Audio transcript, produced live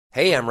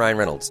Hey, I'm Ryan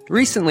Reynolds.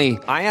 Recently,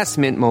 I asked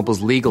Mint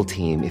Mobile's legal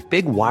team if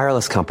big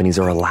wireless companies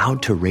are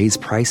allowed to raise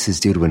prices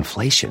due to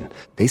inflation.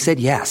 They said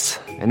yes.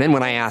 And then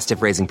when I asked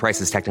if raising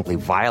prices technically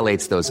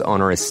violates those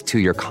onerous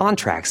two-year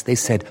contracts, they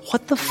said,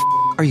 "What the f***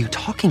 are you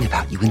talking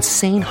about, you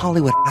insane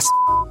Hollywood ass?"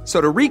 So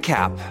to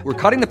recap, we're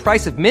cutting the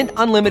price of Mint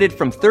Unlimited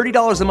from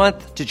 $30 a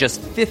month to just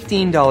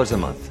 $15 a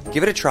month.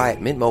 Give it a try at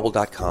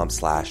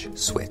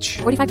mintmobile.com/switch.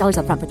 $45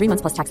 up front for 3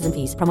 months plus taxes and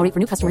fees. Promo rate for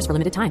new customers for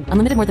limited time.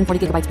 Unlimited more than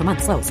 40 gigabytes per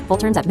month. Slows full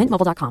terms at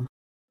mintmobile.com.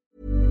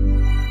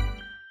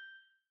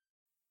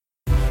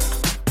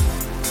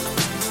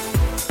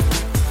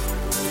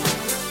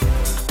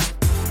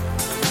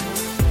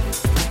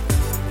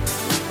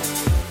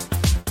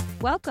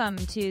 Welcome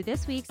to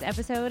this week's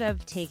episode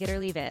of Take It or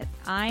Leave It.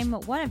 I'm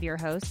one of your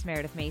hosts,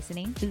 Meredith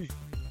Masony.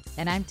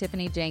 And I'm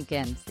Tiffany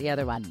Jenkins, the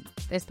other one.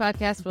 This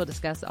podcast will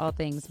discuss all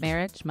things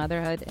marriage,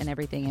 motherhood, and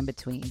everything in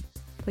between.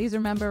 Please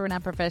remember we're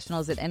not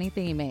professionals at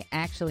anything you may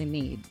actually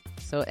need.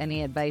 So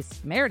any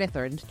advice Meredith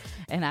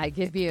and I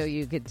give you,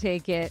 you could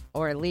take it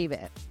or leave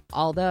it.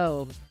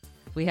 Although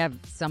we have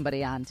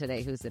somebody on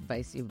today whose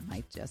advice you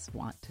might just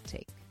want to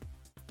take.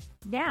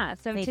 Yeah,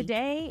 so Maybe.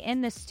 Today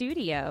in the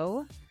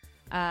studio,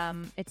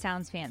 it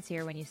sounds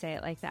fancier when you say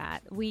it like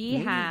that. We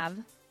have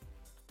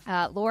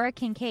Laura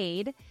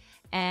Kincaid.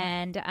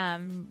 And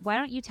why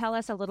don't you tell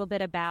us a little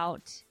bit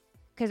about,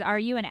 because are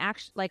you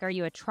are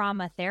you a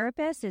trauma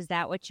therapist? Is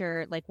that what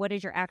what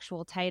is your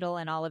actual title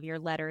and all of your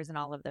letters and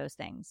all of those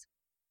things?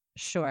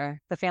 Sure.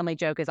 The family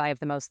joke is I have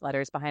the most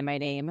letters behind my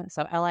name.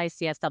 So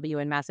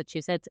LICSW in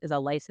Massachusetts is a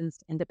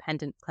licensed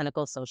independent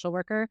clinical social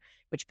worker,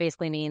 which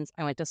basically means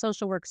I went to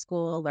social work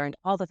school, learned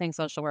all the things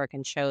social work,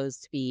 and chose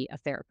to be a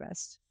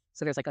therapist.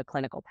 So there's like a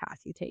clinical path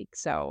you take.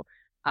 So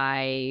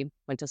I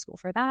went to school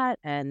for that,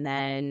 and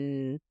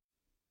then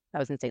I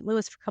was in St.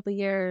 Louis for a couple of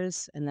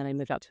years, and then I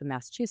moved out to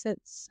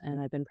Massachusetts,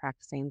 and I've been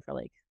practicing for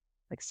like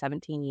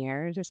 17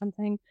 years or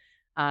something.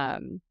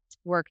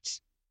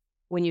 Worked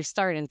when you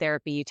start in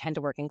therapy, you tend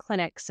to work in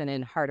clinics and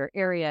in harder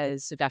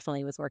areas. So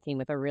definitely was working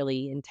with a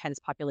really intense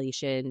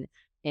population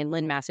in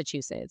Lynn,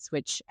 Massachusetts,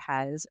 which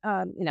has,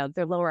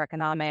 they're lower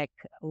economic,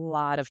 a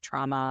lot of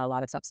trauma, a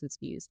lot of substance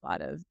abuse, a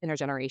lot of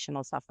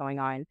intergenerational stuff going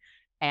on,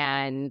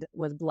 and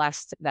was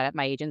blessed that at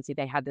my agency,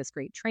 they had this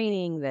great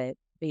training that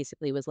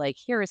basically was like,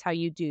 here is how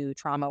you do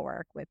trauma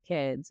work with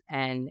kids.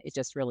 And it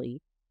just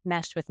really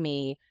meshed with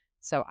me.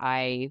 So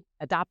I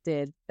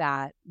adopted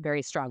that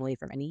very strongly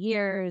for many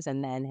years,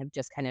 and then have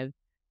just kind of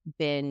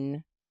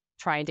been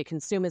trying to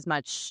consume as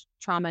much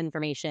trauma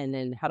information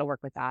and how to work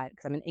with that,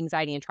 because I'm an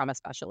anxiety and trauma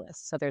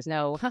specialist. So there's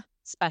no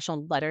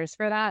special letters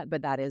for that,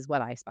 but that is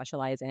what I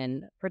specialize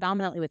in,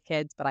 predominantly with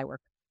kids, but I work.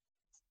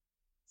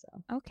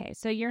 Okay,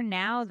 so you're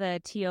now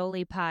the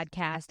Tioli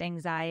podcast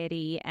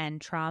anxiety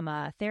and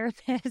trauma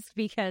therapist,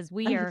 because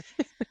we are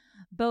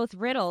both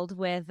riddled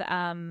with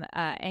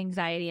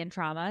anxiety and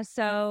trauma.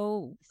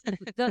 So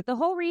the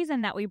whole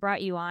reason that we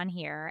brought you on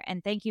here,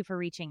 and thank you for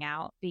reaching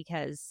out,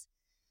 because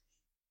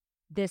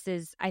this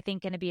is, I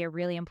think, going to be a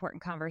really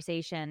important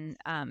conversation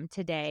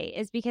today,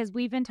 is because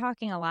we've been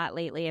talking a lot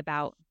lately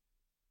about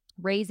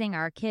raising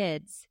our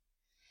kids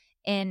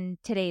in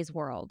today's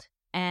world.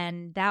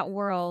 And that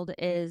world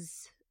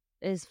is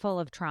full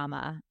of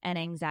trauma and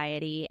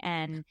anxiety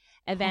and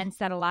events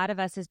that a lot of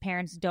us as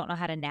parents don't know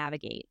how to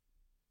navigate.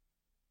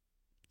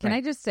 Can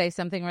I just say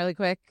something really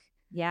quick?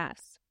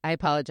 Yes. I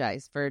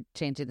apologize for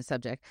changing the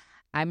subject.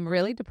 I'm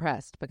really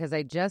depressed because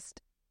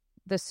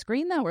the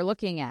screen that we're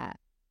looking at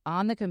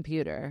on the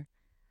computer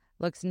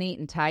looks neat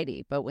and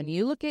tidy. But when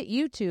you look at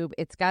YouTube,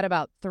 it's got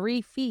about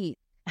 3 feet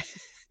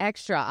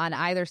extra on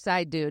either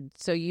side, dude.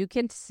 So you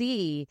can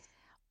see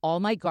all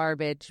my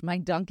garbage, my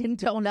Dunkin'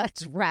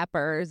 Donuts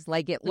wrappers,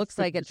 like it looks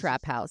like a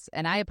trap house.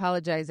 And I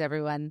apologize,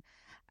 everyone.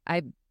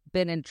 I've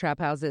been in trap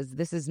houses.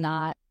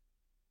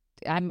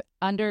 I'm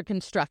under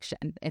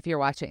construction if you're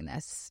watching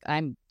this.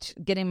 I'm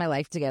getting my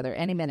life together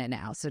any minute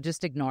now, so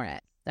just ignore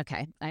it.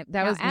 Okay,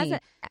 that was me.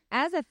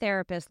 As a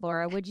therapist,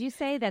 Laura, would you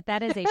say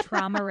that is a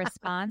trauma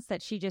response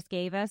that she just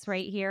gave us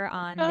right here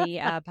on the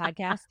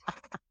podcast?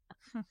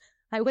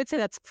 I would say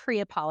that's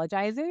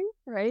pre-apologizing,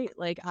 right?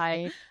 Like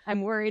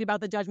I'm worried about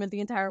the judgment the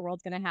entire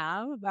world's going to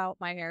have about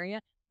my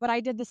area. But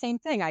I did the same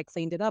thing. I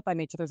cleaned it up. I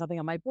made sure there's nothing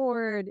on my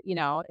board.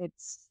 But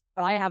it's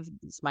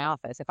my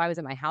office. If I was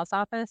in my house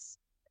office,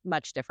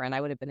 much different.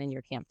 I would have been in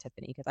your camp,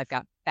 Tiffany, because I've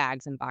got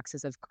bags and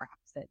boxes of crap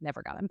that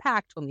never got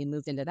unpacked when we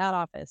moved into that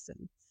office.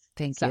 And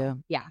Thank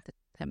you. Yeah.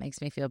 That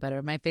makes me feel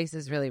better. My face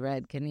is really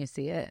red. Can you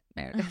see it,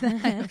 Meredith?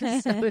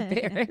 I'm so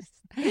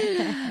embarrassed.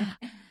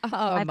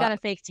 I've got a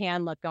fake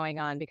tan look going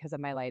on because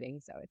of my lighting,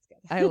 so it's good.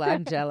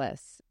 I'm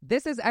jealous.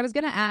 I was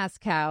going to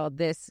ask how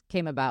this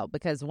came about,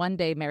 because one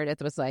day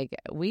Meredith was like,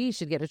 we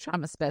should get a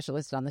trauma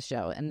specialist on the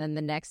show. And then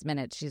the next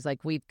minute she's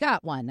like, we've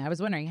got one. I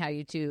was wondering how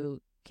you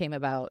two came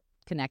about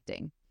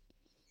connecting.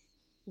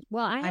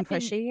 Well, I'm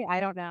pushy. I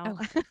don't know.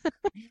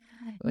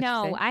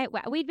 No,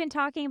 we'd been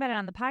talking about it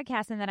on the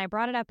podcast, and then I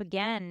brought it up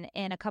again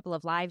in a couple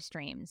of live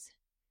streams.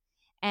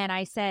 And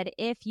I said,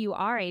 if you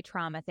are a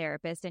trauma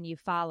therapist and you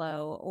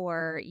follow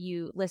or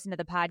you listen to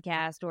the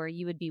podcast, or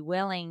you would be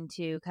willing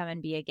to come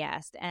and be a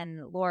guest.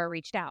 And Laura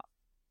reached out.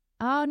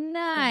 Oh,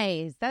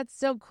 nice. That's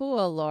so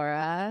cool,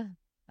 Laura.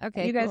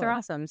 Okay, You guys cool. are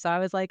awesome. So I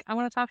was like, I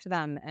want to talk to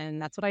them,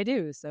 and that's what I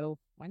do. So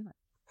why not?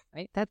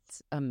 Right?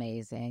 That's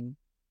amazing.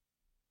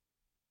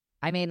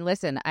 I mean,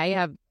 listen, I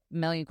have a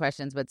million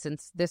questions, but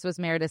since this was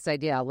Meredith's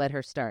idea, I'll let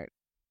her start.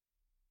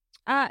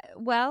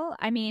 Well,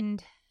 I mean,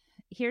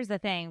 here's the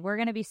thing. We're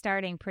going to be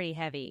starting pretty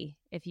heavy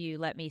if you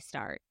let me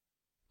start.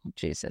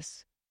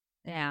 Jesus.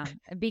 Yeah,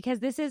 because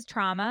this is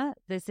trauma.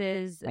 This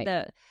is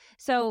Right.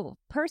 So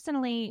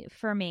personally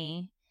for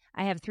me,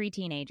 I have 3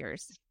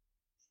 teenagers,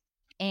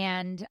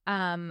 and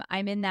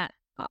I'm in that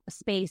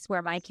space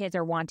where my kids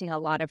are wanting a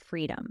lot of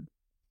freedom,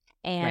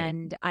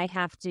 and I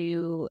have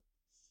to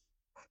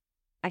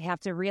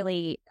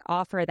really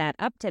offer that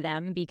up to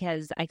them,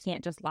 because I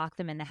can't just lock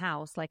them in the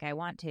house like I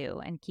want to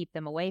and keep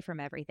them away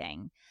from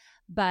everything.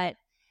 But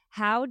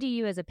how do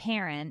you, as a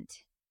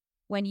parent,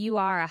 when you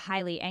are a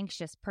highly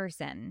anxious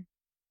person,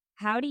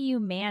 how do you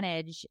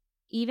manage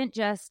even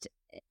just,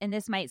 and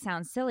this might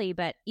sound silly,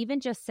 but even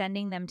just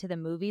sending them to the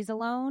movies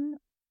alone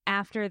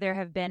after there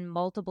have been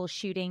multiple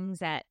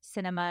shootings at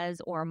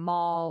cinemas or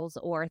malls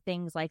or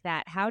things like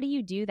that? How do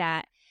you do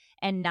that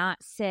and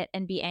not sit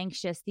and be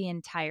anxious the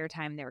entire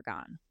time they're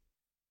gone?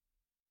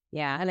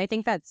 Yeah. And I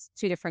think that's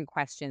 2 different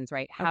questions,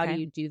 right? How Okay.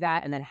 do you do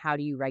that? And then how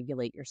do you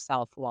regulate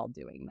yourself while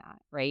doing that,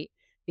 right?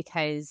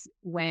 Because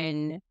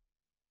when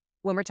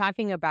we're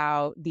talking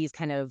about these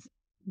kind of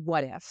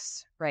what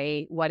ifs,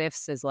 right? What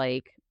ifs is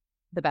like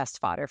the best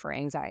fodder for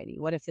anxiety.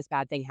 What if this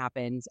bad thing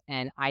happens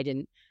and I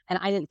didn't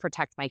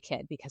protect my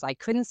kid because I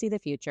couldn't see the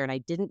future, and I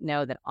didn't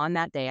know that on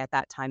that day at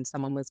that time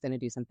someone was going to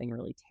do something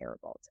really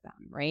terrible to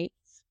them, right?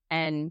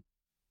 And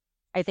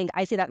I think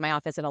I see that in my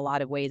office in a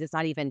lot of ways. It's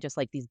not even just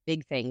like these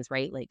big things,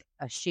 right? Like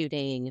a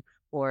shooting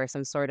or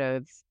some sort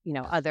of,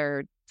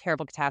 other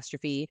terrible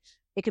catastrophe.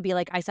 It could be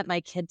like, I sent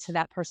my kid to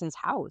that person's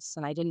house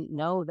and I didn't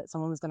know that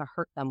someone was going to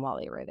hurt them while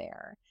they were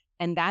there.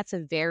 And that's a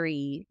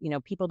very,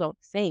 people don't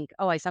think,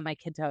 oh, I sent my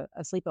kid to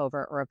a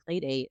sleepover or a play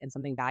date and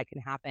something bad can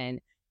happen.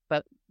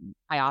 But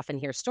I often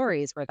hear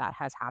stories where that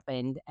has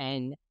happened.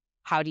 And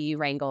how do you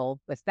wrangle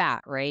with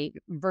that, right?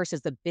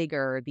 Versus the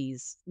bigger,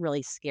 these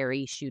really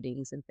scary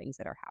shootings and things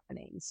that are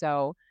happening.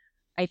 So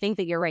I think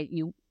that you're right.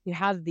 You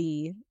have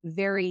the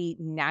very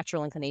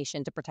natural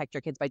inclination to protect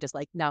your kids by just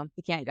like, no,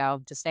 you can't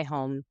go, just stay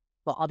home.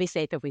 Well, I'll be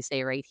safe if we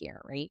stay right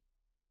here, right?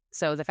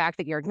 So the fact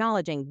that you're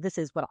acknowledging this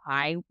is what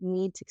I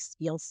need to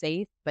feel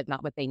safe, but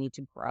not what they need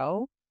to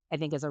grow, I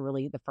think is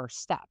the first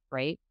step,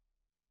 right?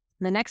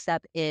 And the next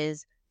step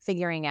is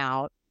figuring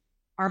out,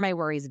 are my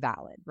worries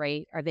valid,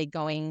 right? Are they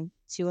going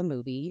to a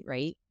movie,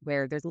 right,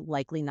 where there's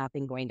likely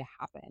nothing going to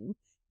happen?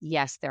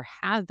 Yes, there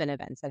have been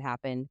events that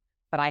happened,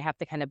 but I have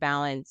to kind of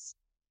balance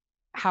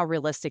how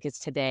realistic is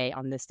today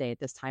on this day at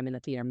this time in the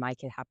theater my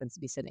kid happens to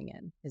be sitting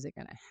in. Is it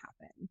going to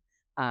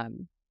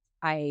happen?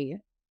 I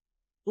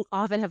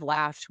often have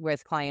laughed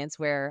with clients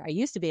where I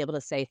used to be able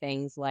to say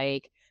things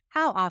like,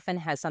 how often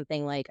has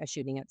something like a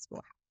shooting at school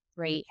happened,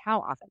 right? How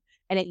often?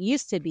 And it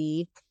used to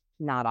be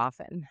not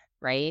often,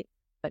 right?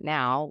 But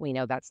now we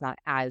know that's not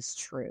as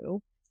true.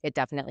 It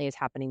definitely is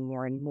happening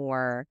more and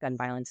more. Gun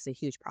violence is a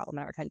huge problem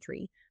in our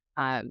country.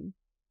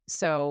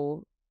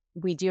 So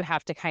we do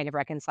have to kind of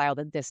reconcile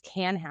that this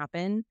can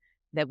happen,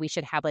 that we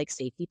should have like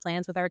safety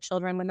plans with our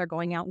children when they're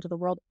going out into the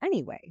world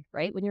anyway,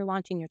 right? When you're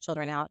launching your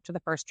children out to the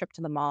first trip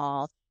to the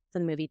mall, to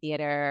the movie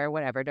theater,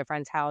 whatever, to a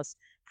friend's house,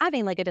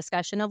 having like a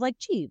discussion of like,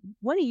 gee,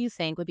 what do you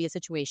think would be a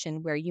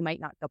situation where you might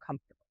not feel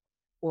comfortable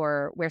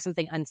or where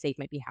something unsafe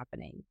might be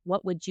happening?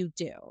 What would you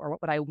do? Or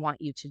what would I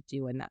want you to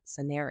do in that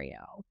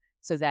scenario?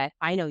 So that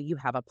I know you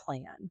have a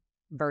plan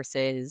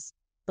versus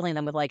filling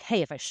them with like,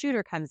 hey, if a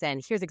shooter comes in,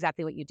 here's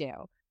exactly what you do.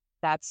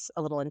 That's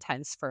a little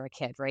intense for a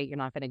kid, right? You're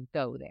not going to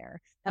go there.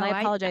 And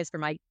I apologize for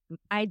my...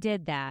 I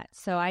did that.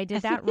 So I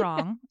did that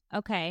wrong.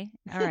 Okay.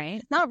 All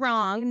right. Not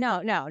wrong.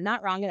 No,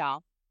 not wrong at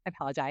all. I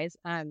apologize.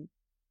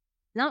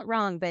 Not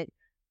wrong, but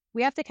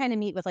we have to kind of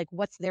meet with like,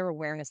 what's their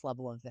awareness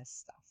level of this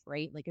stuff,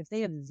 right? Like if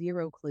they have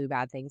zero clue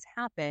bad things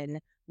happen,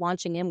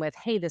 launching in with,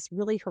 hey, this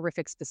really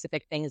horrific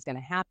specific thing is going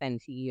to happen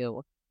to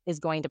you is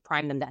going to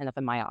prime them to end up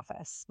in my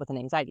office with an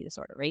anxiety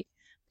disorder, right?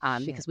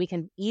 Because we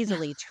can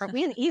easily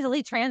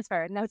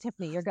transfer. No,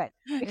 Tiffany, you're good.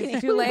 It's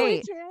too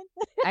late.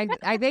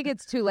 I think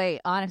it's too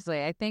late.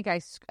 Honestly, I think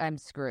I'm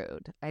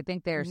screwed. I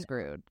think they're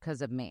screwed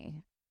because of me.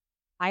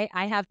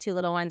 I have 2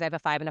 little ones. I have a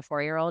 5 and a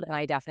 4-year-old, and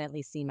I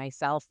definitely see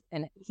myself.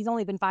 And he's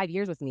only been 5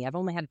 years with me. I've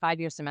only had 5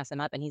 years to mess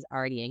him up, and he's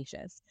already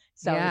anxious.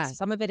 So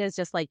some of it is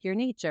just like your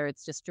nature.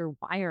 It's just your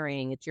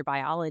wiring. It's your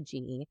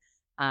biology.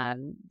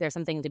 There's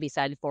something to be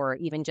said for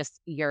even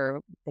just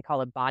they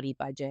call it body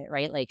budget,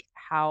 right? Like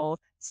how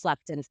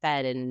slept and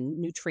fed and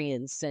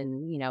nutrients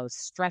and,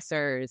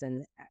 stressors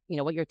and,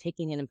 what you're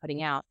taking in and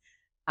putting out.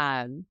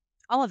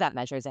 All of that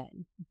measures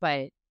in.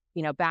 But,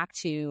 back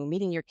to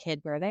meeting your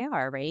kid where they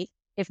are, right?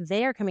 If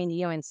they are coming to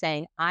you and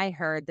saying, I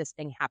heard this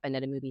thing happened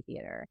at a movie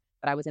theater,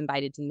 but I was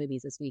invited to the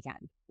movies this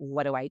weekend.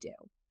 What do I do?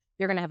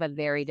 You're going to have a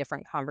very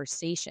different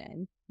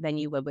conversation than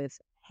you would with,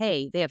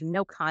 hey, they have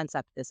no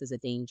concept this is a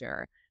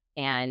danger.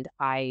 And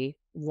I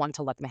want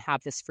to let them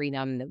have this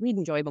freedom that we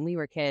enjoyed when we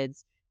were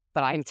kids,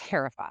 but I'm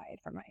terrified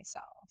for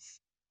myself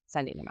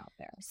sending them out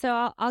there.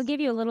 So I'll give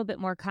you a little bit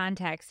more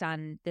context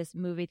on this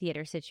movie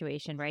theater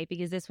situation, right?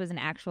 Because this was an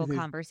actual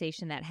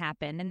conversation that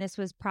happened, and this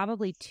was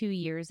probably 2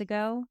 years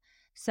ago.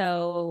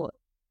 So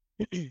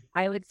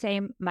I would say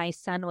my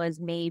son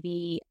was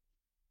maybe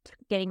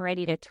getting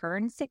ready to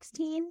turn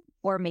 16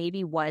 or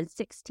maybe was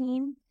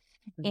 16,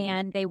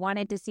 and they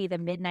wanted to see the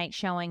midnight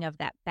showing of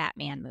that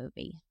Batman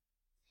movie.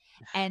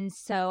 And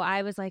so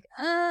I was like,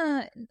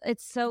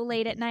 it's so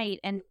late at night,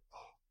 and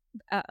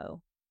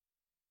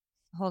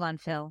hold on,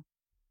 Phil.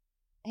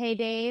 Hey,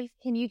 Dave,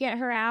 can you get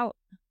her out?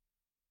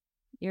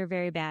 You're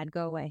very bad.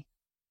 Go away.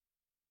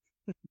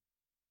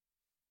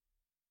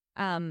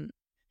 Go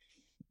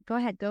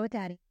ahead. Go with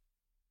Daddy.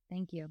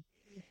 Thank you.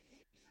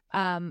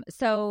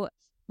 So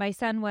my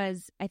son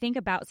was, I think,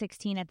 about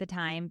 16 at the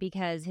time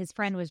because his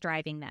friend was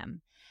driving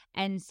them.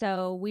 And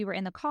so we were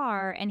in the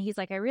car and he's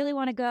like, I really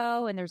want to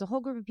go. And there's a whole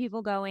group of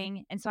people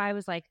going. And so I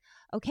was like,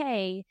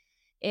 okay,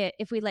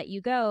 if we let you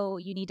go,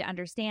 you need to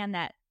understand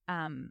that,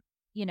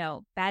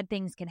 bad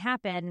things can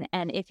happen.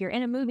 And if you're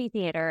in a movie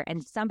theater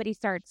and somebody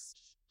starts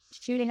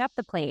shooting up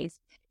the place,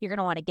 you're going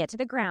to want to get to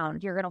the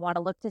ground. You're going to want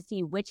to look to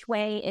see which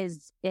way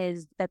is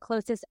the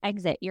closest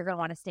exit. You're going to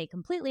want to stay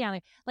completely on.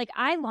 Like,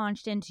 I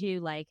launched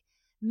into like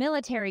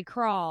military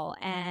crawl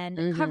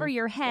and cover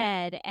your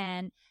head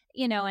and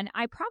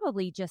I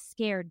probably just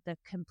scared the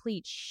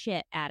complete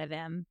shit out of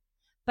him.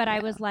 But I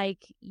was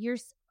like, you're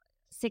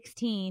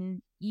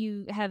 16.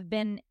 You have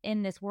been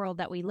in this world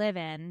that we live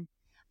in.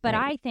 But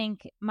I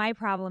think my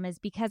problem is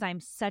because I'm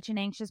such an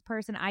anxious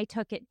person, I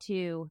took it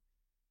to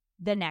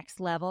the next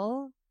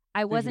level.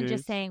 I wasn't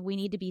just saying we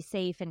need to be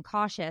safe and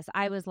cautious.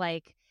 I was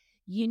like,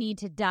 you need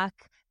to duck.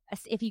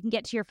 If you can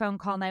get to your phone,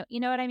 call now. You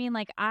know what I mean?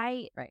 Like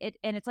and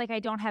it's like I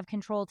don't have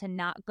control to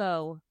not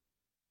go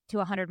to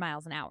 100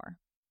 miles an hour.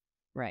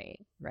 Right.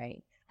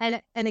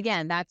 And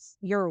again,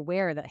 you're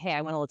aware that, hey,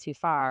 I went a little too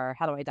far.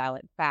 How do I dial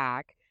it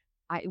back?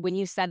 When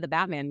you said the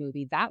Batman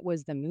movie, that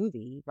was the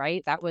movie,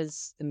 right? That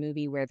was the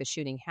movie where the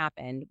shooting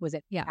happened. Was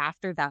it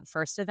after that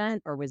first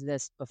event or was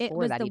this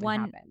before that even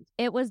happened?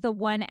 It was the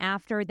one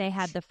after they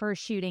had the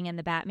first shooting in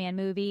the Batman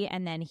movie.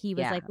 And then he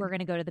was like, we're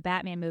going to go to the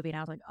Batman movie. And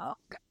I was like, oh,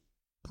 God,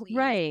 please.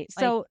 Right.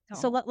 So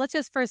let's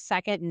just for a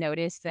second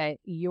notice that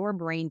your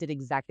brain did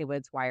exactly what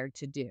it's wired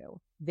to do.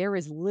 There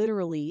is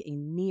literally a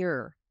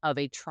mirror of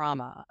a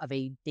trauma, of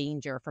a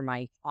danger for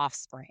my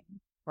offspring,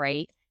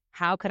 right?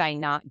 How could I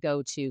not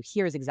go to,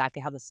 here's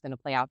exactly how this is going to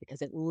play out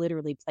because it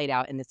literally played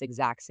out in this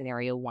exact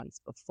scenario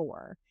once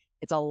before.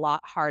 It's a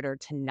lot harder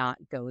to not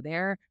go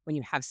there when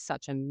you have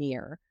such a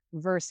mirror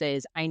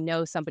versus I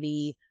know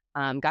somebody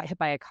got hit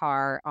by a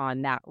car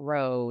on that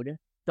road.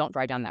 Don't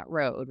drive down that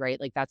road, right?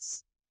 Like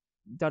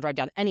don't drive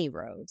down any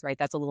roads, right?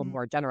 That's a little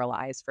more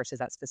generalized versus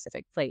that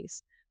specific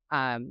place.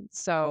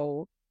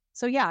 So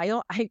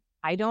yeah,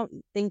 I don't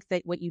think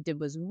that what you did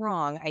was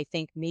wrong. I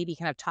think maybe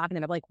kind of talking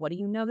to them like, what do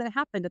you know that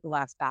happened at the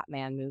last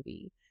Batman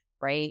movie,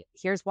 right?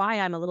 Here's why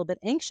I'm a little bit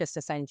anxious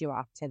to send you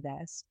off to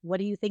this. What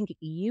do you think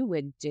you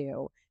would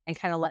do? And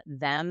kind of let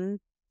them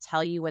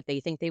tell you what they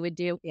think they would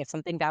do if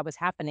something bad was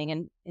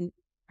happening. And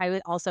I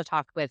would also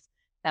talk with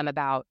them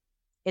about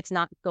it's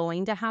not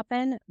going to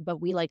happen, but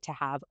we like to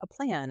have a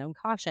plan and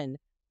caution.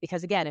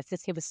 Because again, if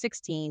this kid was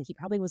 16, he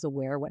probably was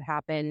aware what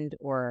happened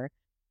or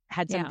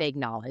had some vague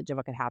knowledge of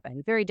what could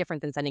happen. Very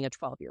different than sending a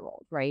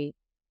 12-year-old, right?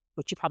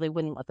 Which you probably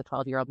wouldn't let the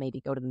 12-year-old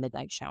maybe go to the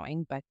midnight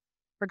showing. But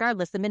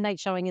regardless, the midnight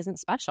showing isn't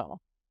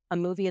special. A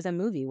movie is a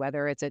movie,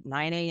 whether it's at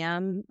 9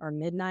 a.m. or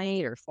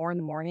midnight or 4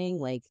 a.m.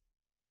 Like,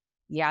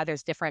 yeah,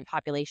 there's different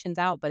populations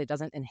out, but it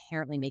doesn't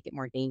inherently make it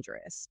more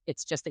dangerous.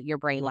 It's just that your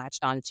brain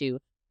latched onto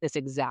this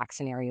exact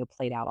scenario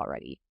played out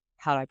already.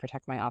 How do I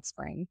protect my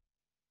offspring?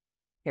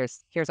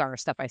 Here's our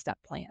step-by-step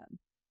plan.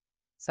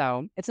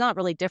 So it's not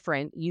really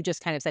different. You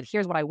just kind of said,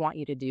 here's what I want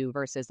you to do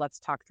versus let's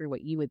talk through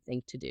what you would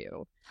think to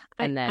do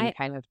and then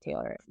kind of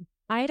tailor it.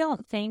 I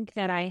don't think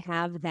that I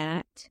have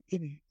that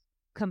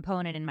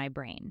component in my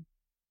brain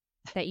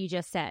that you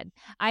just said.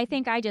 I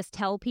think I just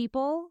tell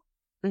people,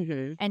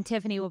 and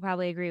Tiffany will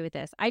probably agree with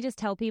this. I just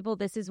tell people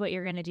this is what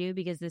you're going to do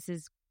because this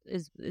is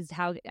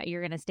how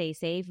you're going to stay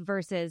safe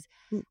versus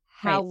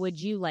how would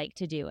you like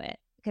to do it?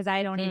 Because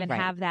I don't even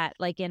have that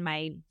like in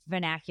my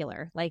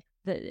vernacular. Like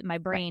my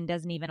brain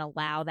doesn't even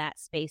allow that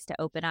space to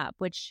open up,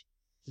 which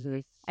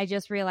I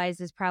just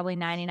realized is probably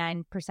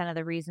 99% of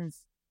the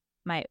reasons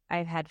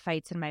I've had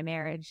fights in my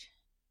marriage.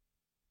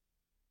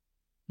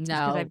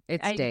 No,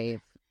 it's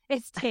Dave.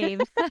 It's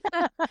Dave.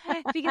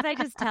 Because I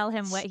just tell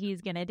him what he's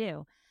going to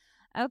do.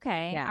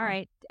 Okay. Yeah. All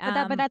right.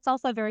 But that's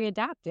also very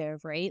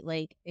adaptive, right?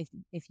 Like if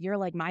you're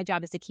like, my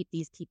job is to keep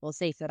these people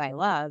safe that I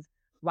love,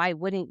 why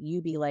wouldn't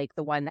you be like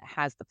the one that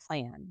has the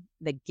plan,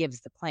 that gives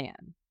the plan,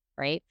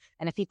 right?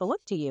 And if people look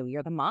to you,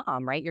 you're the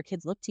mom, right? Your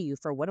kids look to you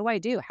for what do I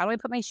do? How do I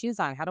put my shoes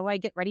on? How do I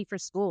get ready for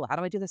school? How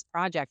do I do this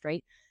project,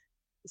 right?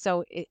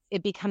 So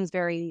it becomes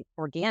very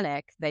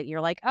organic that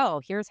you're like, oh,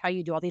 here's how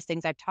you do all these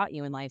things I've taught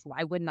you in life.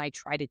 Why wouldn't I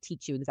try to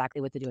teach you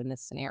exactly what to do in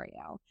this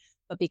scenario?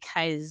 But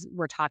because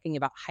we're talking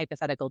about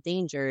hypothetical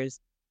dangers,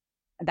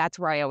 that's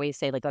where I always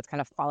say, like, let's kind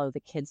of follow the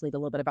kids' lead a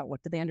little bit about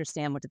what do they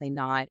understand, what do they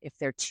not. If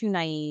they're too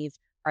naive,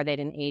 are they at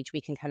an age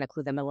we can kind of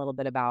clue them a little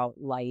bit about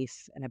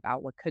life and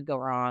about what could go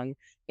wrong?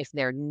 If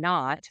they're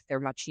not, if they're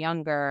much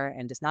younger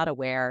and just not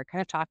aware,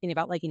 kind of talking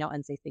about like,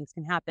 unsafe things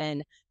can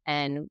happen.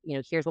 And,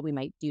 here's what we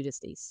might do to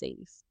stay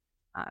safe.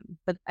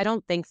 But I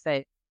don't think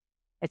that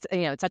it's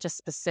such a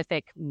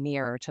specific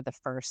mirror to the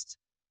first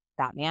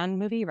Batman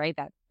movie, right?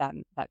 That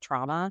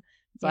trauma.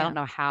 So I don't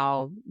know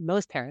how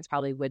most parents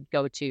probably would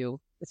go to,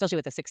 especially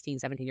with a 16,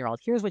 17-year-old,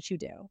 here's what you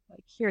do.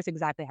 Like, here's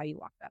exactly how you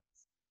walk that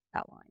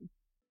line.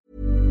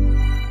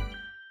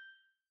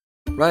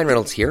 Ryan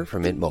Reynolds here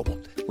from Mint Mobile.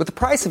 With the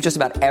price of just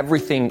about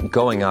everything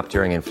going up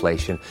during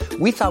inflation,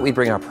 we thought we'd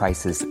bring our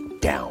prices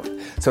down.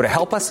 So to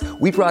help us,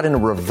 we brought in a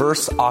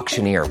reverse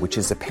auctioneer, which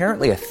is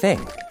apparently a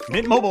thing.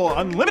 Mint Mobile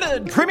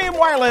Unlimited Premium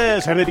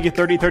Wireless. How to get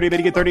 30, 30, bit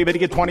to get 30, bit to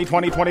get 20,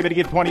 20, 20, bit to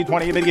get 20,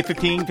 20, bit to get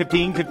 15,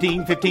 15,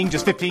 15, 15,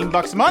 just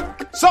 $15 a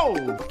month?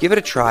 Sold! Give it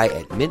a try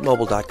at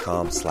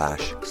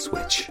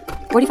mintmobile.com/switch.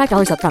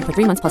 $45 up front for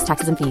 3 months plus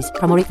taxes and fees.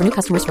 Promo rate for new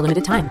customers for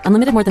limited time.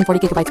 Unlimited more than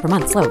 40 gigabytes per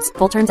month. Slows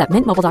full terms at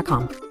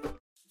mintmobile.com.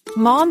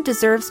 Mom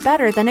deserves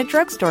better than a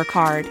drugstore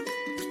card.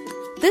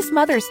 This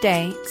Mother's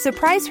Day,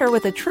 surprise her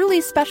with a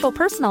truly special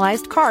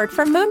personalized card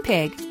from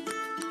Moonpig.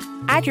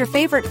 Add your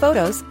favorite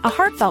photos, a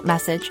heartfelt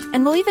message,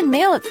 and we'll even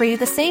mail it for you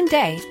the same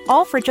day,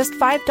 all for just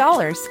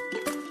 $5.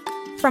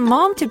 From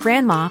mom to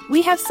grandma,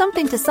 we have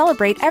something to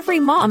celebrate every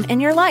mom in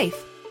your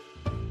life.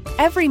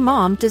 Every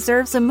mom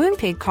deserves a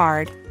Moonpig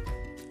card.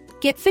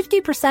 Get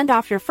 50%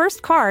 off your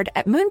first card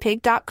at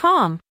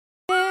moonpig.com.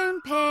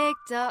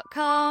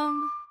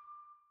 Moonpig.com.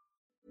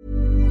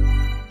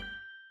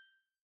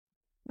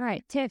 All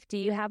right, Tiff, do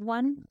you have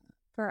one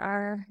for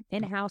our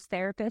in-house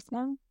therapist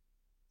now?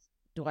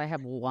 Do I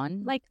have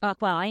one? Well,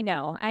 I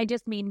know. I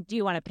just mean, do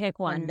you want to pick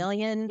one? 1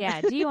 million?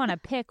 Yeah, do you want to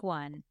pick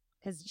one?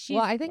 Because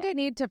I think I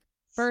need to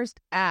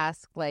first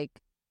ask, what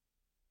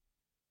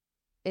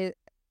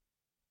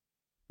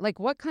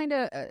kind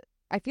of,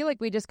 I feel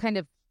like we just kind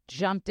of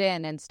jumped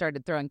in and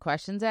started throwing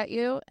questions at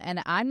you,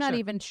 and I'm not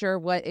even sure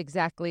what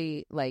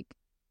exactly,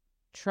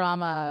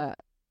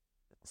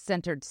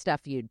 trauma-centered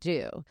stuff you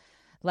do.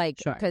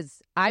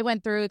 Because I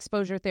went through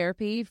exposure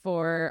therapy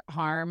for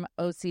harm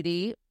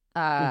OCD,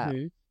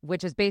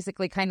 which is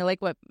basically kind of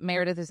like what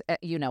Meredith is,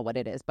 you know what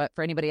it is. But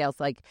for anybody else,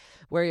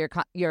 where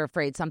you're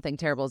afraid something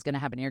terrible is going to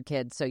happen to your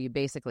kids. So you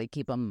basically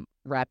keep them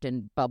wrapped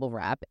in bubble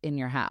wrap in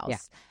your house. Yeah.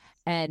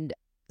 And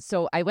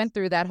so I went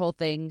through that whole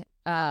thing.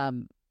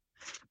 And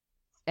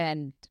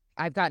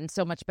I've gotten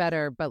so much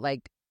better. But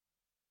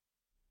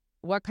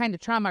what kind of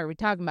trauma are we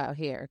talking about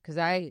here? Because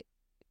I've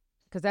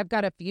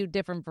got a few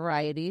different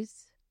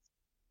varieties.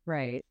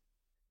 Right.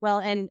 Well,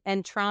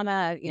 and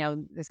trauma,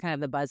 there's kind of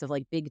the buzz of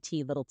big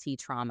T, little t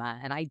trauma.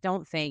 And I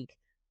don't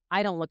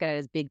look at it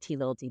as big T,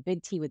 little t.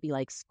 Big T would be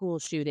like school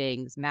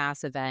shootings,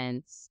 mass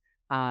events,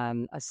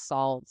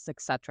 assaults,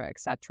 et cetera,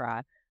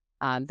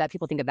 that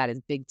people think of that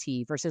as big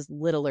T versus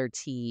littler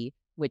t,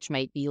 which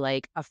might be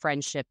like a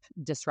friendship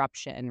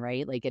disruption,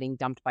 right? Like getting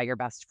dumped by your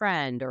best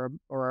friend or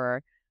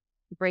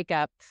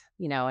breakup,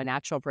 a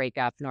natural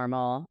breakup,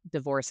 normal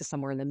divorce is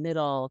somewhere in the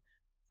middle.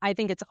 I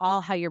think it's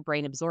all how your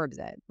brain absorbs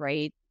it,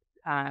 right?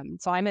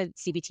 So I'm a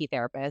CBT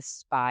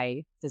therapist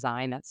by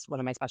design. That's one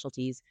of my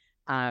specialties.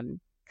 Kind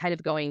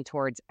of going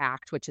towards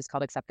ACT, which is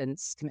called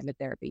acceptance commitment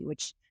therapy,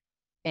 which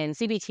in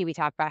CBT, we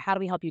talk about how do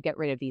we help you get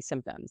rid of these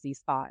symptoms, these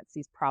thoughts,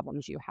 these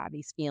problems you have,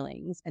 these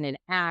feelings. And in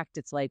ACT,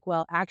 it's like,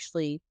 well,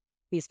 actually,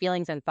 these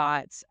feelings and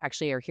thoughts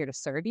actually are here to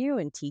serve you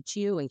and teach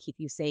you and keep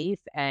you safe.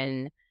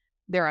 And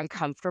they're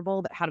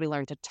uncomfortable, but how do we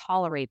learn to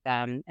tolerate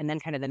them? And then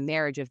kind of the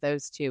marriage of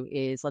those two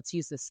is let's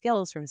use the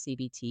skills from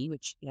CBT,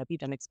 which, if you've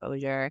done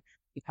exposure,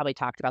 you've probably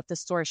talked about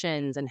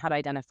distortions and how to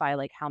identify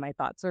how my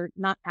thoughts are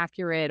not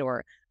accurate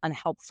or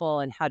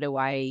unhelpful and how do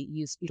I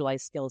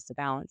utilize skills to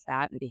balance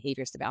that and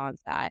behaviors to balance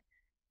that.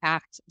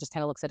 ACT just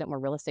kind of looks at it more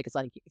realistic. It's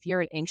like, if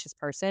you're an anxious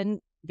person,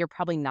 you're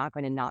probably not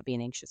going to not be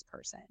an anxious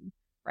person,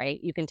 right?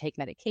 You can take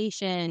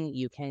medication,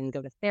 you can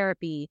go to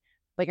therapy,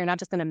 but you're not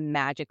just going to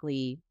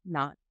magically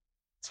not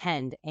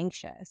tend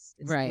anxious.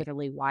 It's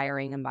literally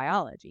wiring and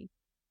biology.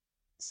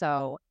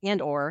 So,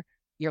 and or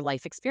your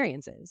life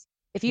experiences.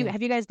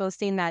 Have you guys both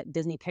seen that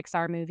Disney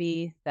Pixar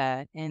movie,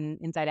 the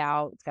Inside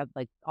Out? It's got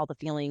all the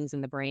feelings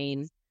in the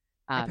brain.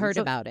 I've heard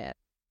about it.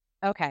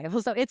 Okay.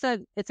 Well, so it's a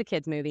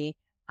kids movie.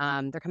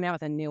 They're coming out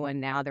with a new one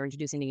now. They're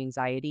introducing the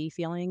anxiety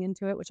feeling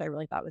into it, which I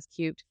really thought was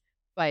cute.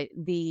 But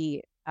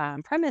the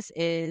premise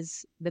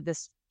is that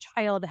this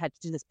child had to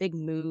do this big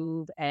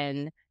move,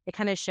 and it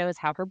kind of shows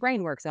how her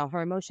brain works and how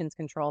her emotions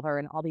control her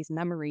and all these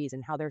memories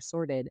and how they're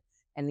sorted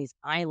and these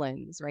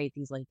islands, right?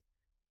 These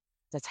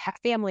this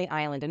family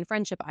island and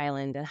friendship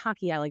island and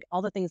hockey island,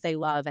 all the things they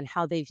love and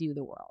how they view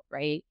the world,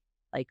 right?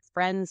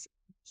 Friends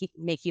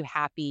make you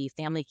happy.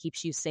 Family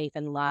keeps you safe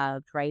and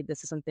loved, right?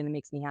 This is something that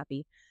makes me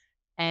happy.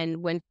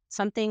 And when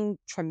something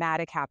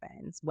traumatic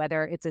happens,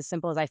 whether it's as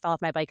simple as I fell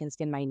off my bike and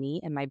skinned my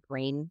knee and my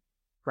brain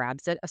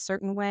grabs it a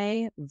certain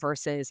way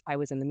versus I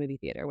was in the movie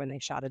theater when they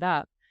shot it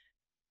up,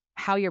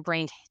 how your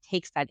brain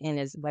takes that in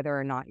is whether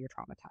or not you're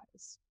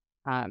traumatized.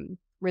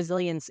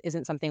 Resilience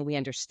isn't something we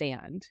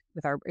understand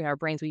with our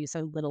brains. We use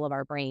so little of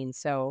our brains.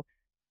 So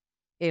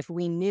if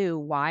we knew,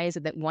 why is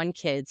it that one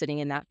kid sitting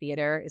in that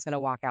theater is going to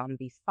walk out and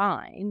be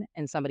fine,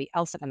 and somebody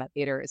else in that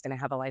theater is going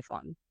to have a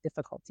lifelong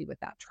difficulty with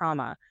that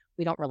trauma?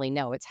 We don't really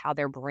know. It's how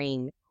their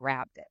brain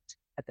grabbed it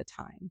at the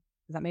time.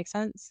 Does that make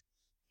sense?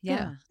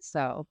 Yeah.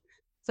 So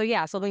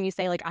when you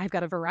say like, I've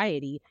got a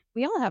variety,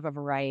 we all have a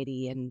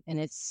variety, and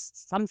it's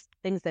some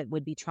things that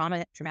would be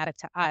traumatic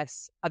to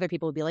us. Other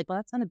people would be like, well,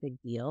 that's not a big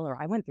deal, or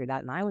I went through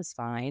that and I was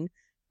fine.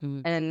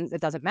 And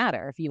it doesn't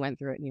matter if you went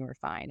through it and you were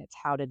fine. It's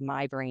how did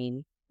my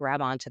brain grab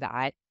onto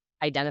that,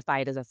 identify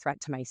it as a threat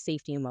to my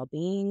safety and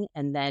well-being,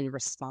 and then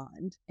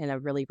respond in a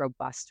really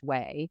robust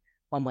way,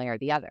 one way or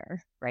the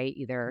other, right?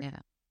 Either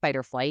fight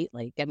or flight,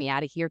 like get me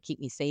out of here,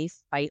 keep me safe,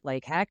 fight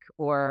like heck,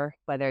 or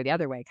whether the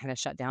other way, kind of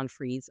shut down,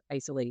 freeze,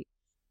 isolate,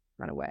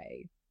 run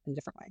away in a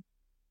different way.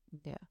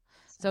 Yeah.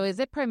 So is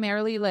it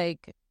primarily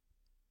like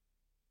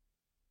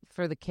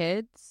for the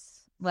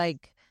kids?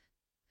 Like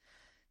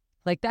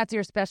that's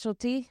your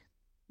specialty?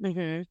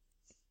 Mm-hmm.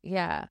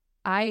 Yeah.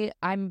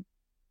 I'm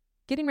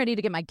getting ready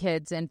to get my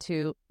kids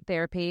into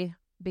therapy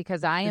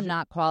because I am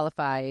not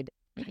qualified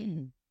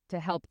to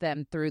help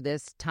them through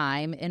this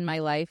time in my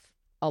life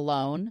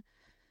alone.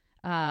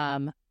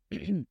 I'm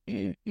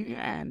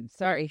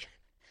sorry.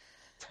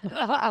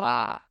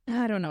 I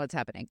don't know what's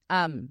happening.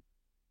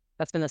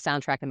 That's been the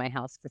soundtrack in my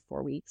house for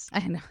 4 weeks.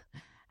 I know.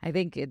 I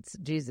think it's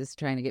Jesus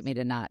trying to get me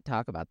to not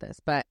talk about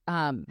this. But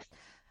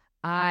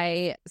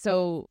I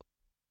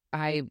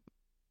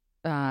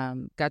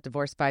got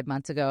divorced 5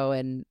 months ago,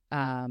 and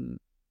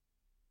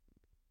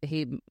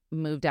he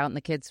moved out and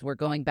the kids were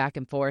going back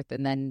and forth.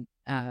 And then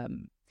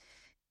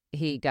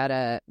he got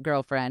a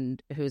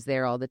girlfriend who's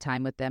there all the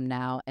time with them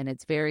now. And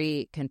it's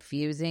very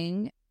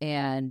confusing.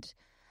 And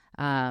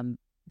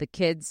the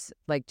kids,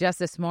 like just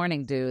this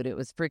morning, dude, it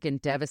was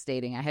freaking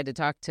devastating. I had to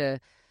talk to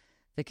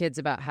the kids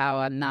about how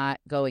I'm not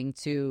going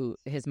to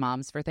his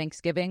mom's for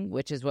Thanksgiving,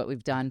 which is what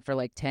we've done for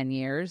like 10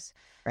 years.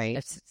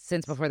 Right.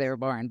 Since before they were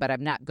born. But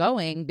I'm not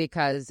going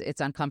because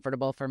it's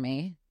uncomfortable for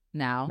me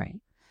now. Right.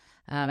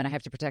 And I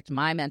have to protect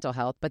my mental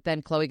health. But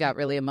then Chloe got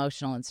really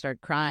emotional and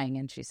started crying.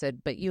 And she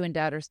said, but you and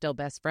Dad are still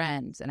best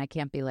friends. And I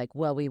can't be like,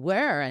 well, we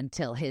were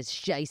until his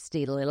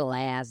shisty little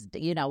ass,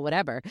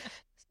 whatever.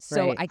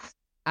 So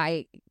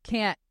I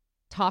can't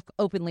talk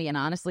openly and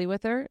honestly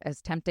with her, as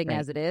tempting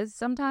as it is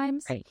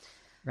sometimes.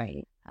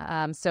 Right.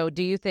 So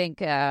do you think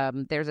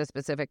there's a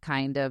specific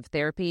kind of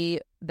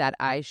therapy that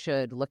I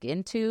should look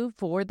into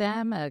for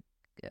them?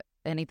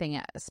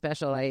 Anything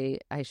special I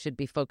should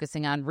be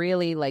focusing on?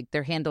 Really, like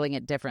they're handling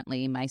it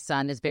differently. My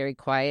son is very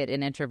quiet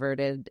and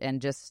introverted and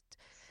just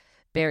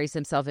buries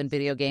himself in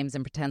video games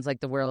and pretends like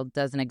the world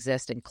doesn't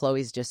exist. And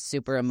Chloe's just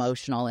super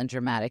emotional and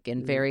dramatic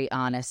and very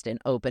honest and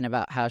open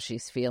about how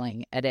she's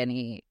feeling at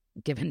any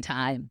given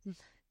time.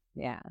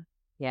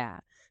 Yeah.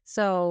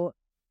 So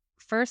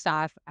first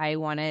off, I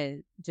want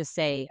to just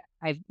say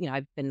I've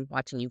been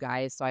watching you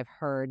guys, so I've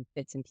heard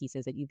bits and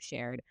pieces that you've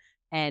shared,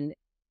 and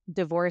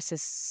divorce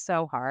is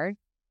so hard.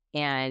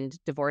 And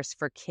divorce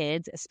for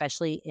kids,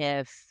 especially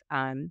if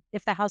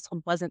the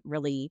household wasn't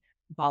really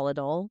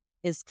volatile,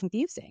 is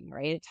confusing,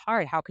 right? It's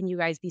hard. How can you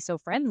guys be so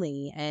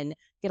friendly and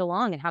get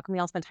along, and how can we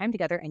all spend time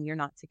together and you're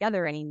not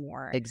together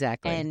anymore?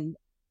 Exactly.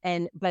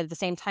 But at the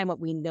same time, what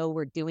we know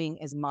we're doing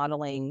is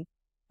modeling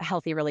a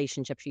healthy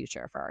relationship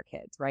future for our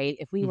kids, right?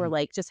 If we were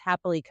like just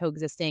happily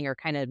coexisting or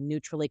kind of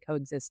neutrally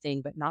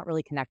coexisting, but not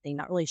really connecting,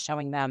 not really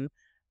showing them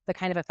the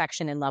kind of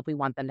affection and love we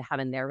want them to have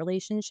in their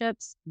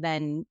relationships,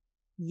 then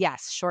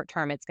yes, short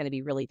term, it's going to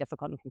be really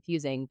difficult and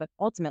confusing. But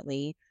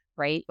ultimately,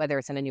 right, whether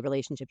it's in a new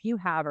relationship you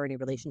have or a new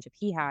relationship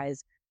he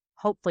has,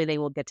 hopefully they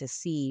will get to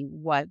see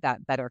what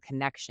that better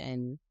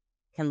connection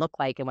can look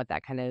like and what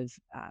that kind of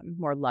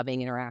more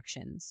loving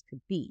interactions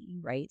could be,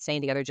 right?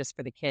 Staying together just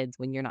for the kids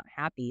when you're not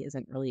happy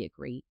isn't really a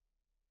great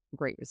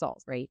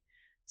result, right?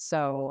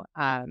 So,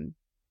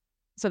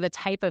 so the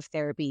type of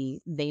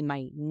therapy they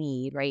might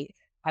need, right?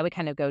 I would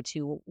kind of go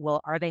to, well,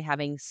 are they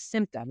having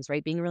symptoms,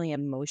 right? Being really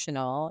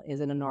emotional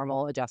isn't a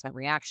normal adjustment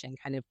reaction.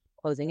 Kind of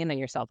closing in on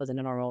yourself isn't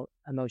a normal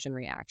emotion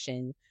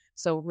reaction.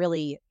 So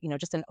really,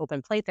 just an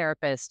open play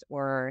therapist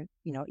or,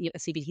 a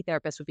CBT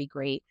therapist would be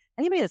great.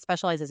 Anybody that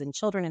specializes in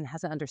children and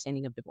has an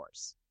understanding of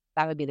divorce.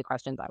 That would be the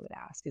questions I would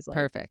ask is like,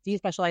 perfect. Do you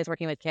specialize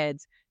working with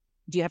kids?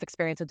 Do you have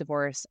experience with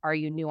divorce? Are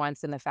you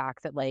nuanced in the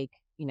fact that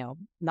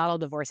not all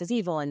divorce is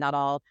evil and not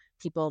all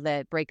people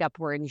that break up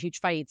were in huge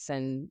fights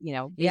and,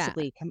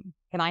 basically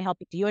can I help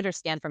you? Do you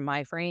understand from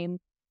my frame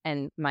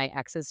and my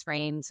ex's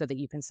frame so that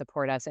you can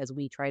support us as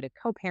we try to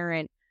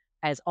co-parent,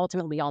 as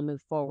ultimately we all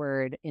move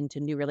forward into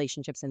new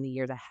relationships in the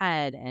years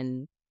ahead?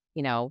 And,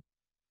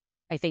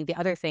 I think the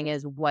other thing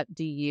is, what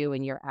do you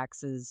and your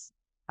ex's,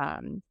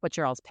 what's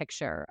your all's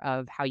picture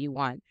of how you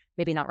want,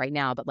 maybe not right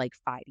now, but like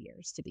 5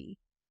 years to be,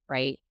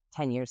 right?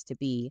 10 years to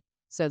be,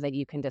 so that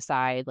you can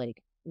decide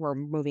like we're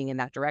moving in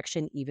that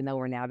direction, even though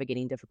we're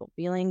navigating difficult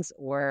feelings,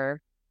 or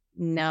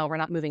no, we're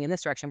not moving in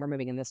this direction. We're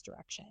moving in this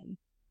direction.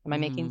 Am I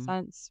making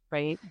sense?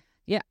 Right?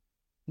 Yeah,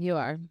 you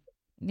are.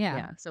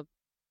 Yeah. So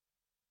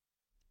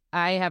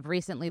I have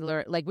recently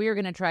learned, like, we were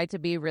going to try to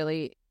be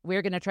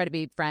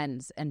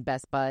friends and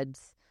best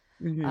buds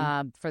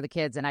for the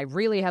kids. And I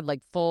really had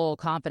like full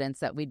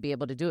confidence that we'd be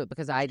able to do it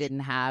because I didn't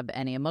have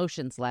any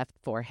emotions left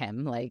for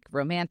him, like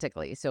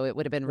romantically. So it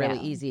would have been really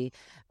easy.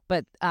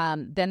 But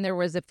then there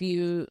was a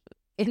few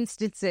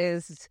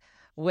instances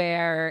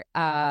where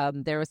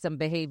there was some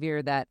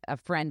behavior that a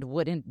friend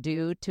wouldn't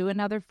do to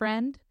another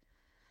friend.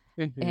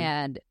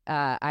 And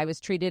I was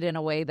treated in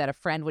a way that a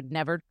friend would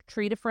never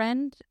treat a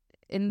friend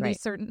in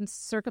these certain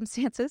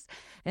circumstances.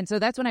 And so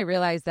that's when I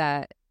realized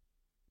that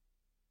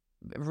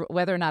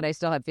whether or not I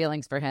still have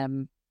feelings for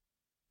him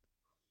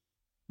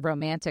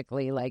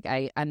romantically, like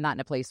I'm not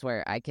in a place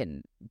where I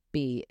can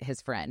be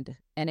his friend.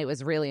 And it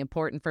was really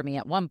important for me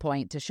at one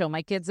point to show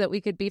my kids that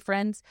we could be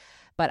friends.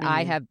 But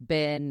I have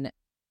been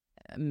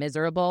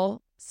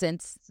miserable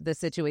since the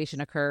situation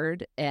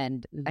occurred.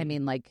 And I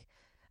mean, like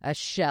a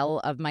shell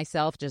of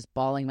myself, just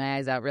bawling my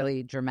eyes out,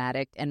 really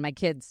dramatic. And my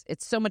kids,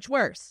 it's so much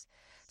worse.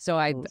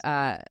 So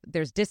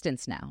there's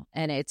distance now,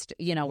 and it's,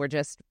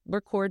 we're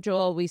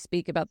cordial. We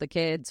speak about the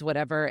kids,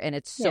 whatever. And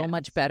it's so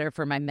much better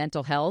for my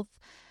mental health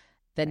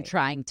than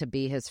trying to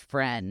be his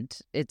friend.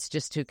 It's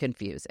just too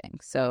confusing.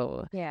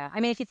 So, yeah. I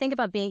mean, if you think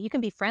about you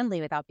can be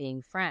friendly without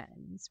being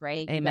friends,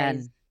 right? Amen.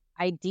 You guys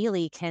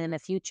ideally can in the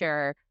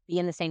future be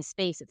in the same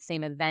space at the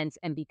same events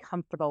and be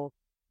comfortable,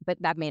 but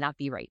that may not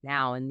be right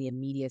now in the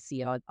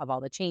immediacy of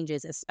all the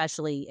changes,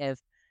 especially if,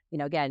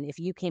 again, if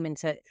you came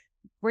into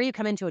where you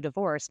come into a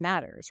divorce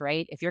matters,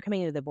 right? If you're coming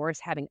into a divorce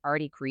having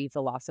already grieved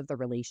the loss of the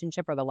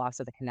relationship or the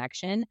loss of the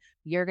connection,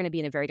 you're going to be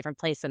in a very different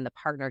place than the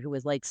partner who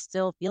is like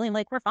still feeling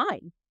like we're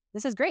fine.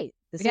 This is great.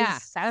 This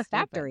is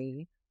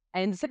satisfactory.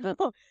 And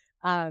so,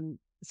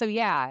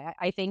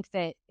 I think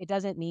that it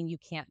doesn't mean you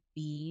can't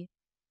be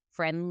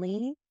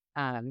friendly.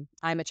 I'm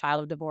a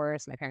child of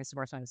divorce. My parents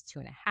divorced when I was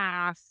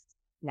 2.5.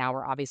 Now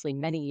we're obviously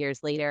many years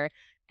later.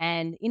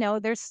 And,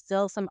 there's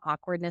still some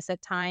awkwardness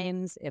at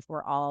times if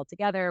we're all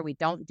together. We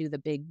don't do the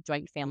big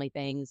joint family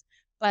things.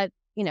 But,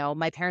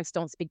 my parents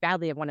don't speak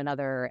badly of one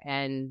another.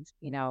 And,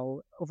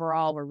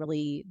 overall, we're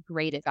really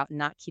great at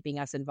not keeping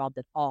us involved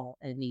at all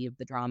in any of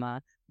the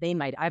drama.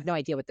 I have no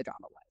idea what the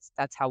drama was.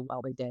 That's how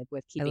well they did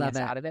with keeping us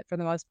out of it for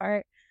the most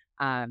part.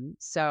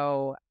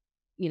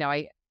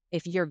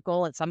 If your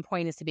goal at some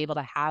point is to be able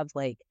to have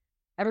like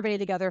everybody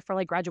together for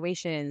like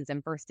graduations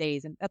and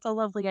birthdays, and that's a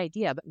lovely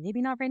idea, but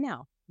maybe not right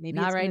now. Maybe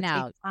not it's right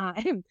now.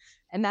 Take time,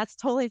 and that's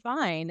totally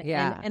fine.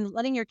 Yeah. And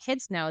letting your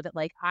kids know that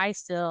like I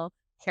still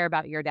care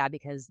about your dad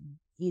because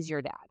he's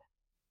your dad,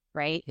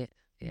 right?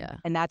 Yeah.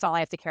 And that's all I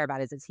have to care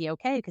about is he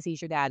okay because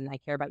he's your dad, and I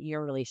care about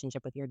your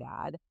relationship with your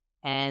dad,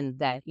 and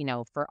that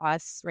for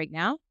us right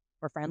now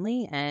we're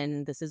friendly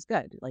and this is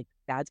good. Like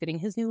dad's getting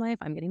his new life,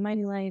 I'm getting my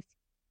new life.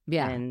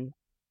 Yeah.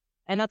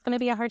 And that's going to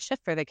be a hard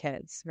shift for the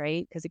kids,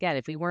 right? Because again,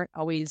 if we weren't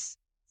always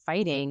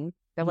fighting,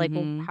 they're like,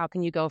 well, how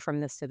can you go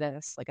from this to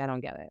this? Like, I don't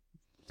get it.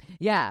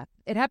 Yeah,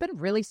 it happened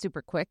really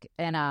super quick.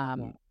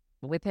 And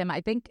with him,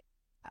 I think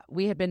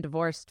we had been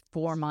divorced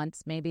 4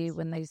 months maybe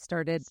when they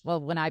started. Well,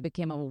 when I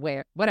became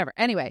aware, whatever.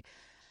 Anyway,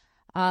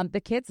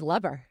 the kids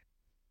love her.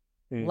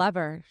 Love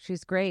her.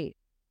 She's great.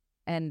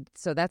 And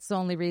so that's the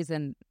only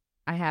reason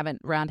I haven't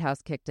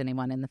roundhouse kicked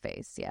anyone in the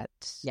face yet.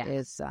 Yeah.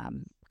 Is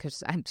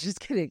because I'm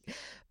just kidding.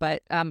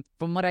 But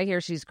from what I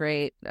hear, she's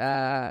great,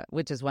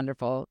 which is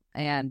wonderful.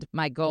 And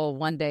my goal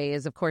one day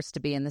is, of course, to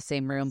be in the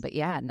same room. But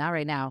yeah, not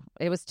right now.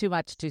 It was too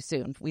much too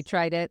soon. We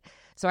tried it.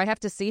 So I have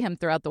to see him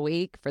throughout the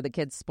week for the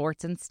kids'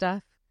 sports and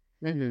stuff.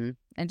 And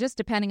just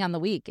depending on the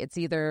week, it's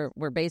either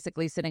we're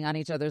basically sitting on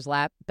each other's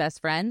lap, best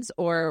friends,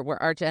 or we're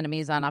arch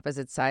enemies on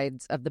opposite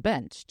sides of the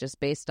bench, just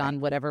based on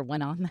whatever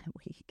went on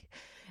that week.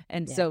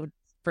 And so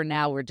for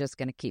now, we're just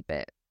going to keep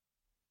it.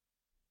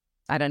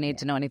 I don't need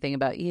to know anything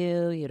about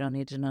you. You don't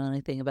need to know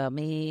anything about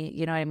me.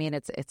 You know what I mean?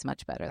 It's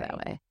much better that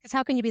way. Because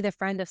how can you be the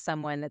friend of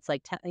someone that's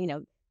like,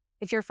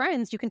 if you're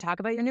friends, you can talk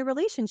about your new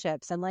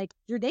relationships and like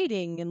you're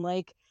dating and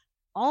like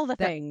all the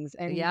things.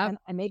 And,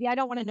 and maybe I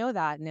don't want to know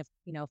that. And if,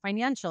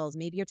 financials,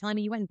 maybe you're telling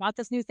me you went and bought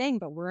this new thing,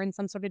 but we're in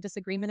some sort of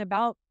disagreement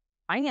about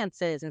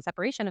finances and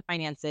separation of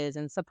finances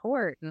and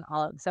support and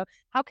all of. So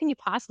how can you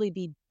possibly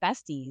be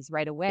besties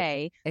right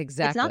away?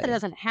 Exactly. It's not that it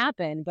doesn't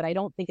happen, but I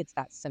don't think it's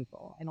that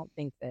simple. I don't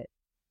think that,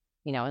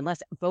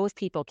 unless both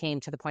people came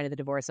to the point of the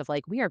divorce of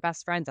like, we are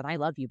best friends and I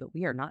love you, but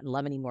we are not in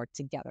love anymore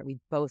together. We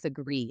both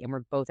agree and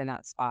we're both in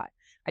that spot.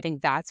 I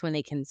think that's when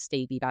they can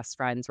be best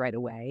friends right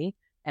away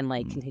and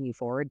like continue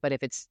forward. But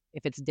if it's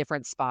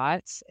different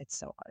spots, it's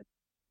so hard.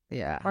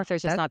 Yeah. Or if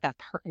there's just not that,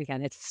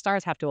 again, it's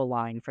stars have to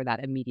align for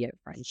that immediate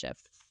friendship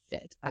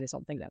fit. I just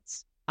don't think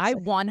that's. I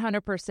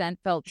 100%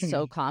 felt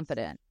so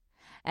confident.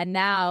 And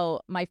now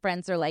my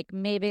friends are like,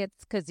 maybe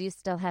it's because you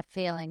still have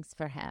feelings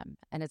for him.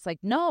 And it's like,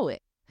 no,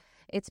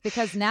 It's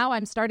because now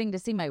I'm starting to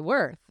see my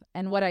worth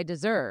and what I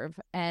deserve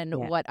and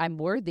what I'm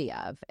worthy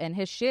of. And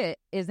his shit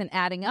isn't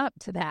adding up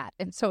to that.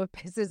 And so it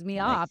pisses me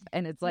off.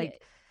 And it's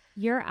like,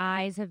 your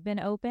eyes have been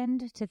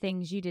opened to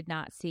things you did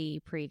not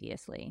see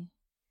previously.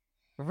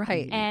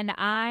 Right. And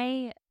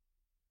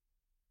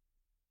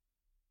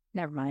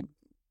never mind.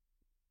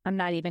 I'm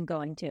not even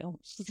going to.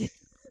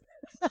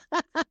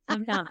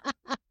 I'm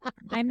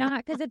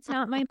not because it's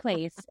not my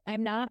place.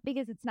 I'm not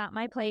because it's not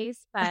my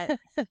place, but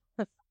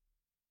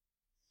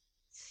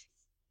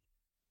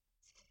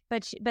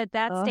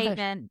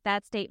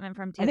that statement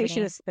from Tiffany, I think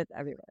she just spit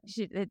everywhere.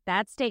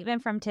 That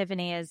statement from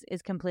Tiffany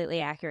is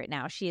completely accurate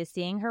now. She is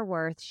seeing her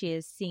worth. She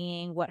is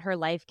seeing what her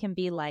life can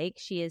be like.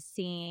 She is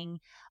seeing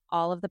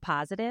all of the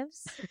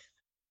positives.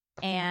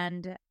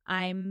 And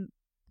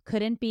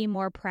couldn't be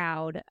more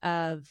proud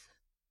of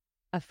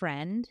a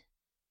friend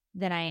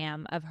than I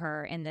am of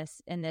her in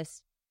this, and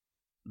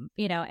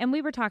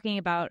we were talking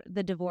about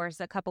the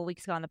divorce a couple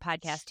weeks ago on the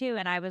podcast too.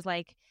 And I was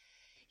like,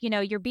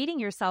 you're beating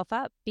yourself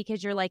up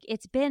because you're like,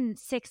 it's been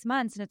 6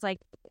 months. And it's like,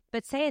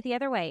 but say it the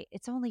other way.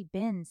 It's only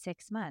been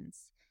 6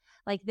 months.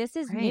 Like, this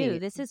is new.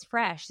 This is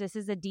fresh. This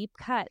is a deep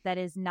cut that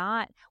is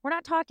not, we're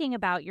not talking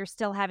about you're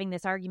still having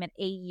this argument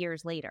 8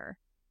 years later.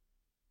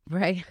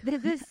 Right.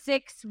 This is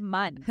 6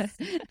 months.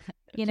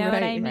 You know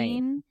what I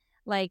mean?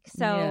 Like,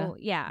 so,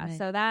 Right.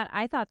 So that,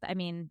 I thought,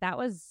 that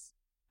was,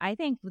 I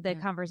think the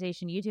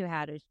conversation you two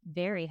had is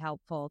very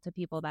helpful to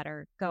people that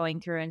are going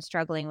through and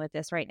struggling with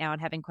this right now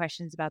and having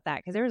questions about that.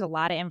 Because there was a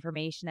lot of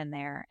information in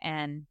there.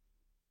 And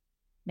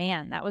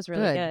man, that was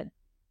really good.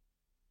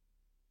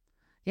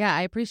 Yeah,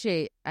 I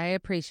appreciate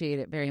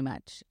it very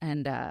much.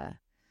 And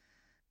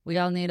we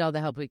all need all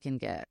the help we can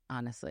get,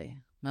 honestly.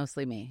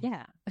 Mostly me.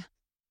 Yeah.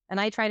 And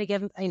I try to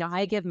give,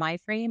 I give my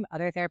frame.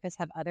 Other therapists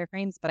have other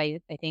frames, but I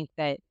think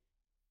that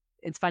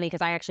it's funny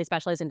because I actually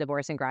specialized in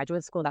divorce in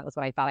graduate school. That was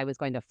what I thought I was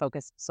going to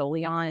focus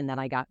solely on. And then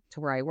I got to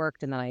where I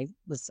worked and then I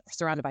was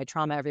surrounded by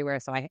trauma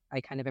everywhere. So I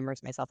kind of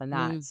immersed myself in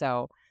that.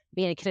 So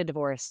being a kid of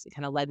divorce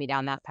kind of led me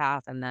down that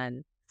path. And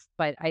then,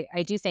 but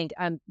I do think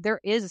there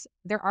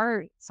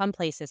are some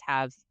places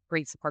have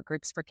great support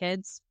groups for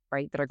kids,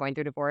 right, that are going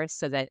through divorce,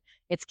 so that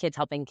it's kids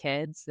helping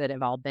kids that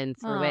have all been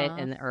through it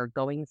and are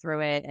going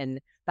through it. And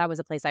that was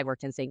a place I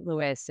worked in St.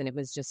 Louis. And it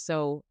was just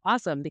so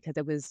awesome because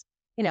it was,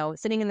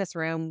 sitting in this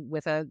room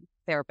with a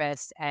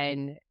therapist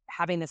and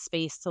having the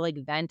space to like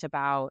vent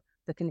about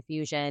the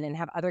confusion and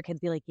have other kids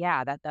be like,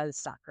 yeah, that does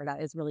suck, or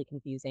that is really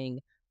confusing,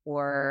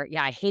 or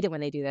yeah, I hate it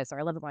when they do this, or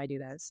I love it when I do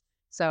this.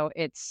 So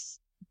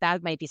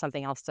that might be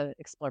something else to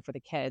explore for the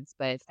kids.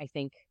 But I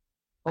think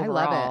overall,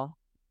 I love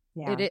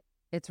it. Yeah.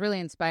 It's really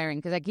inspiring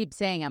because I keep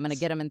saying I'm going to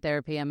get them in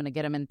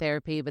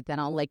therapy, but then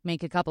I'll like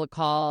make a couple of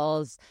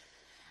calls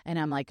and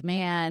I'm like,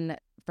 man,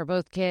 for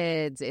both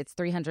kids, it's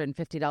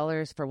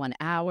 $350 for 1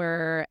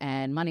 hour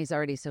and money's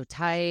already so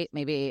tight.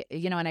 Maybe,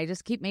 and I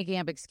just keep making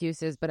up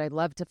excuses, but I'd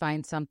love to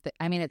find something.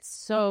 I mean,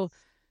 it's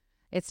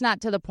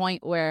not to the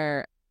point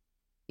where,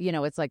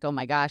 it's like, oh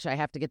my gosh, I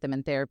have to get them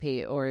in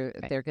therapy or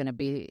they're going to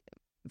be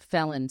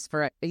felons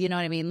for, you know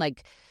what I mean?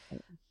 Like,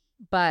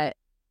 but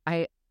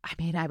I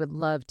would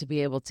love to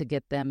be able to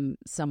get them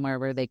somewhere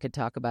where they could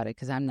talk about it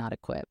because I'm not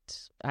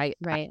equipped.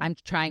 I'm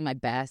trying my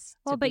best.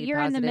 Well, but you're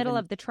in the middle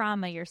of the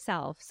trauma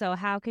yourself. So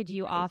how could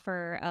you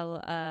offer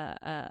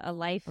a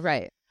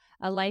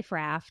life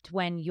raft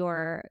when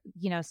you're,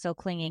 still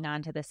clinging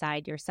onto the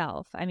side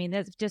yourself? I mean,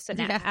 that's just an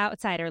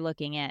outsider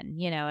looking in.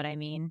 You know what I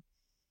mean?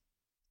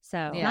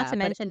 So not to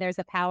mention there's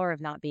the power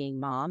of not being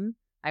mom.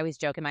 I always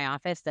joke in my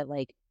office that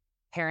like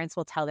parents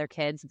will tell their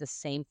kids the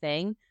same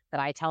thing that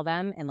I tell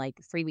them, and like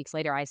 3 weeks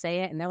later I say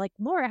it and they're like,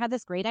 Laura had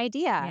this great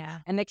idea. Yeah.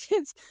 And the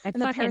kids and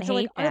the parents are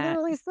like, I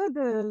literally said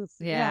this.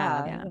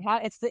 Yeah.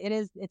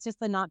 It's just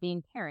the not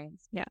being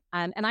parents. Yeah.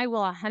 And I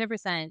will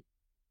 100%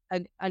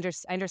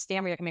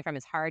 understand where you're coming from.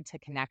 It's hard to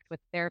connect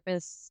with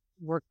therapists.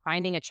 We're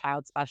finding a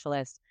child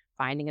specialist,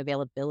 finding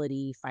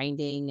availability,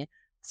 finding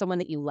someone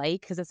that you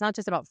like, because it's not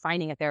just about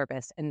finding a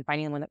therapist and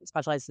finding one that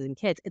specializes in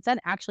kids. It's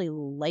then actually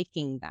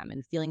liking them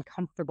and feeling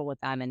comfortable with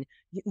them, and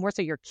more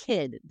so your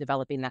kid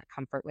developing that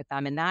comfort with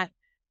them. And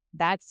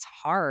that's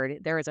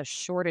hard. There is a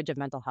shortage of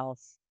mental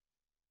health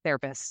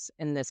therapists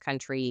in this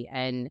country,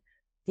 and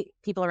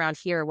people around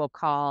here will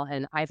call,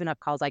 and I have enough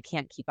calls I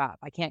can't keep up.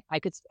 I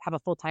could have a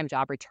full-time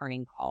job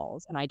returning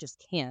calls, and I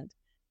just can't,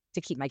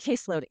 to keep my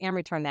caseload and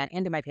return that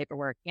and do my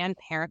paperwork and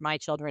parent my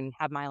children and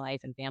have my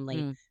life and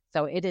family.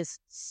 So it is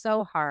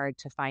so hard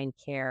to find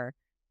care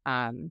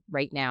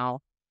right now.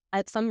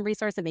 Some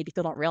resource that maybe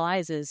people don't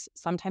realize is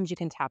sometimes you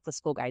can tap the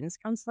school guidance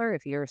counselor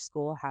if your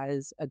school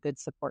has a good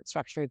support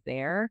structure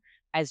there,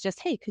 as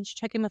just, hey, could you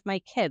check in with my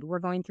kid? We're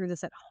going through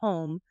this at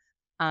home.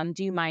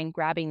 Do you mind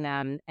grabbing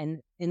them? And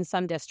in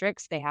some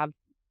districts, they have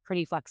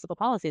pretty flexible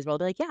policies where they'll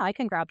be like, yeah, I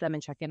can grab them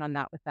and check in on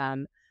that with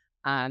them.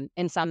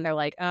 In some, they're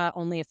like,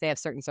 only if they have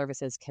certain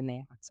services can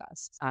they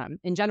access.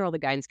 In general, the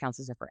guidance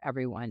counselors are for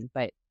everyone,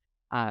 but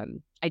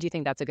I do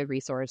think that's a good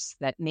resource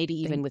that maybe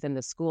even within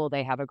the school,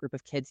 they have a group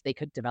of kids, they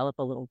could develop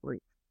a little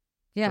group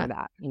Yeah. for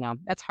that.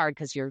 That's hard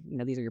because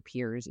these are your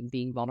peers, and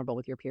being vulnerable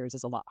with your peers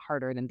is a lot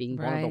harder than being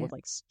vulnerable Right. with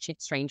like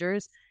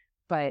strangers.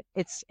 But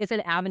it's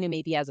an avenue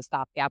maybe as a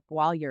stopgap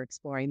while you're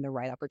exploring the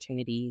right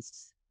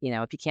opportunities.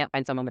 If you can't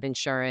find someone with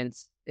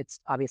insurance, it's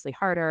obviously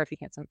harder if you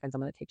can't find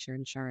someone that takes your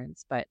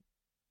insurance, but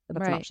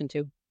that's an Right. option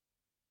too.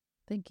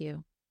 Thank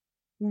you.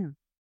 Yeah.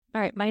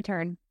 All right, my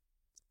turn.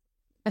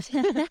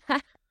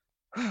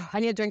 I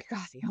need a drink of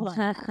coffee. Hold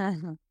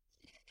on.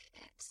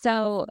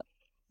 So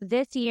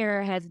this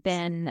year has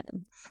been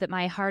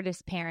my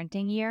hardest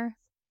parenting year.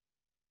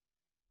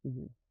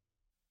 Mm-hmm.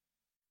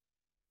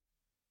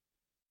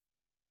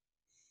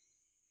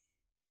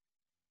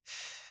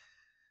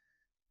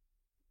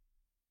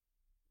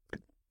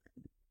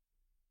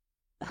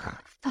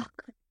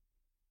 Fuck.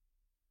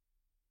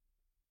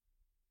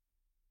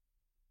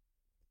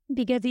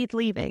 Because he's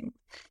leaving.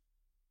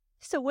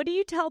 So what do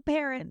you tell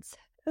parents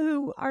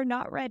who are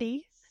not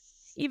ready,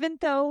 even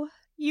though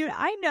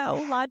I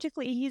know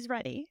logically he's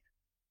ready?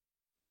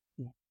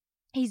 Yeah.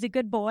 He's a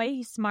good boy.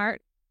 He's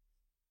smart.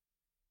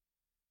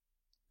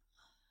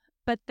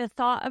 But the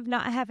thought of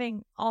not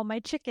having all my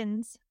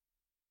chickens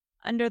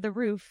under the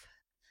roof,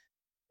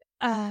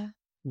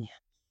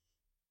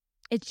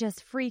 it's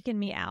just freaking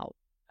me out.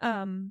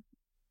 And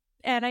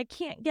I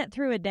can't get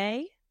through a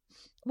day.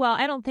 Well,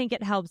 I don't think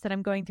it helps that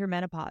I'm going through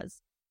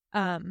menopause,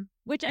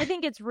 which I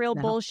think it's real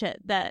bullshit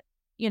that,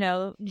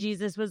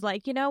 Jesus was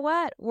like, you know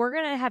what? We're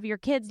going to have your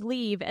kids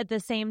leave at the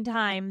same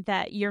time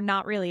that you're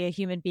not really a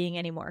human being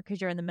anymore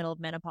because you're in the middle of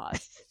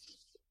menopause.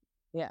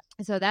 Yeah.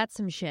 So that's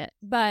some shit.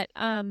 But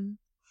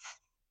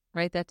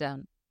Write that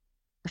down.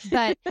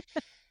 But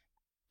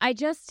I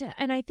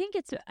think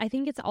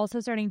it's also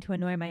starting to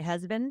annoy my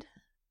husband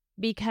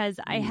because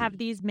I have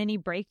these mini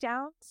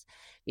breakdowns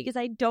because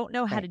I don't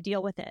know how to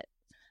deal with it.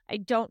 I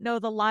don't know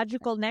the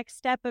logical next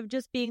step of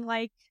just being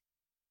like,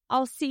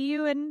 I'll see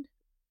you in,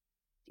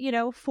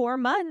 4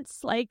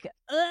 months. Like,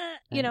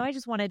 I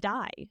just want to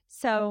die.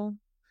 So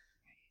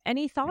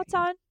any thoughts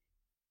on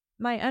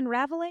my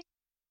unraveling?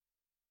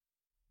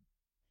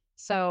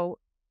 So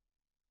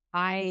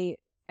I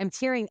am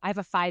tearing. I have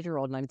a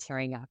 5-year-old and I'm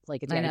tearing up.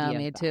 Like, I know,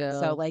 me too.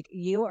 So like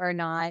you are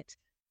not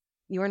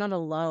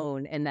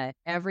alone in that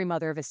every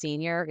mother of a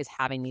senior is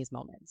having these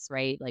moments,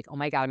 right? Like, oh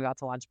my God, I'm about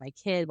to launch my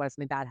kid. What if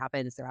something bad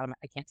happens?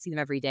 I can't see them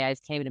every day. I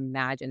just can't even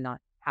imagine not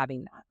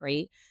having that,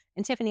 right?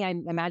 And Tiffany,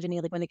 I'm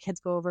imagining like when the kids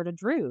go over to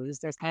Drew's,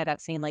 there's kind of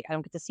that same, like, I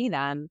don't get to see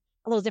them.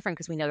 A little different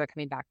because we know they're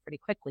coming back pretty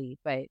quickly,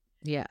 but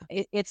Yeah.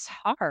 it's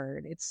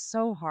hard. It's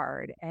so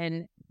hard.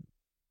 And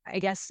I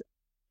guess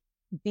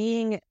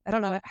I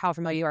don't know how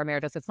familiar you are,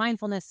 Meredith, with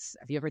mindfulness.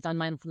 Have you ever done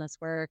mindfulness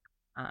work?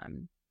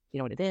 You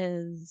know what it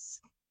is?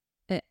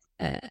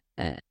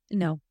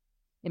 No.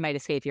 It might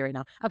escape you right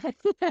now. Okay.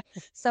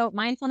 So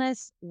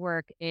mindfulness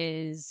work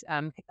is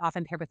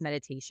often paired with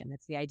meditation.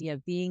 It's the idea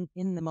of being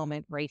in the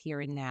moment right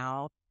here and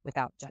now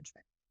without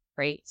judgment,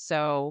 right?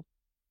 So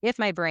if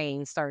my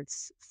brain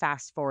starts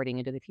fast forwarding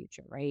into the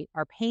future, right?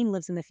 Our pain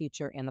lives in the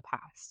future and the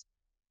past.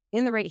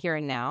 In the right here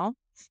and now,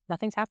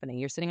 nothing's happening.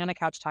 You're sitting on a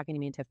couch talking to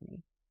me and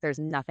Tiffany. There's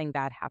nothing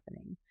bad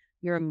happening.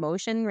 Your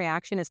emotion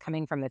reaction is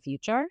coming from the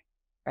future,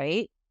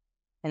 right?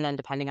 And then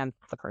depending on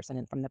the person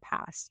and from the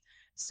past.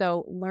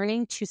 So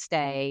learning to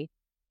stay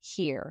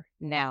here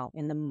now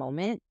in the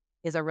moment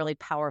is a really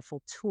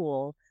powerful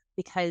tool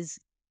because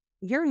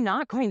you're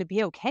not going to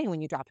be okay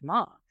when you drop him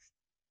off.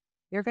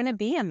 You're going to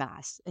be a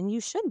mess and you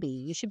should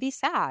be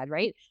sad,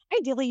 right?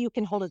 Ideally, you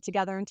can hold it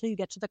together until you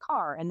get to the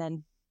car. And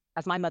then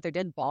as my mother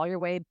did, ball your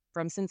way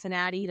from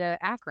Cincinnati to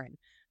Akron.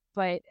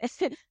 But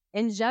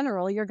in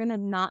general, you're going to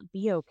not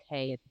be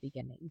okay at the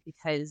beginning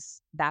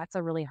because that's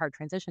a really hard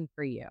transition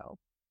for you.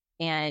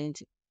 And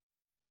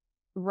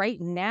right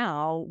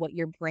now, what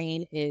your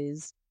brain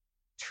is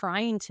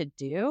trying to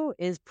do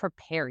is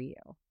prepare you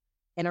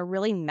in a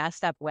really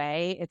messed up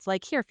way. It's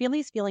like, here, feel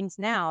these feelings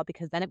now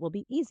because then it will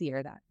be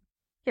easier then.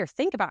 Here,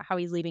 think about how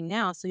he's leaving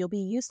now so you'll be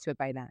used to it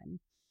by then.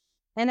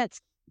 And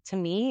to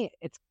me,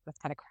 that's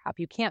kind of crap.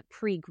 You can't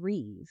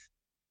pre-grieve,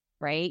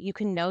 right? You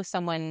can know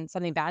something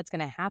bad's going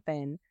to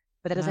happen,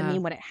 but that doesn't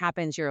mean when it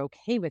happens, you're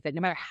okay with it,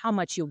 no matter how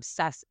much you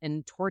obsess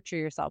and torture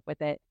yourself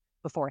with it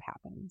before it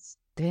happens.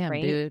 Damn,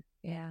 right? dude.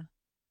 Yeah.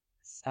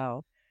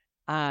 So,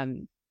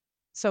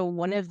 so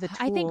one of the tools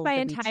I think my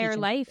that we entire teach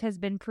life has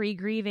been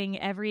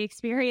pre-grieving every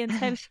experience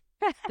I've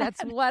had.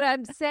 That's what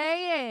I'm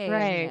saying.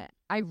 Right.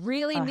 I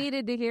really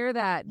needed to hear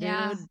that, dude.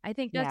 Yeah, I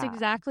think that's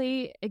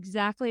exactly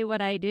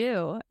what I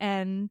do.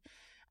 And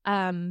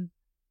so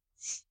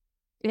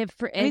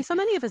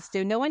many of us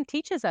do. No one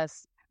teaches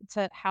us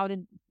how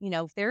to,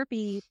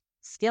 therapy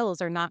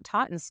skills are not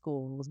taught in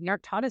schools. We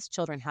aren't taught as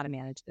children how to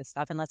manage this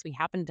stuff unless we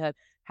happen to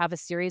have a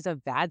series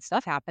of bad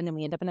stuff happen and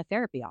we end up in a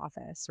therapy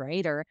office,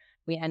 right? Or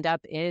we end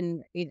up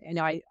in,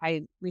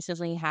 I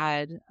recently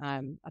had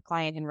a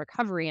client in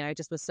recovery and I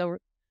just was so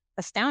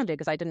astounded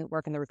because I didn't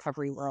work in the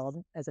recovery world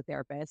as a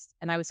therapist.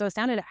 And I was so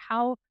astounded at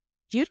how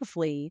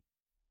beautifully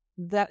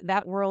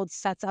that world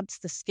sets up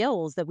the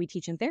skills that we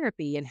teach in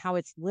therapy and how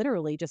it's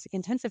literally just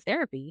intensive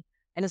therapy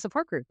and a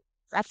support group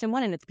wrapped in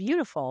one, and it's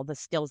beautiful, the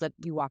skills that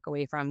you walk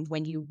away from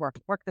when you work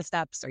the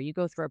steps or you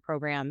go through a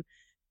program,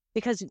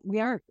 because we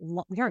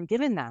aren't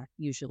given that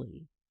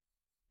usually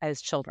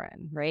as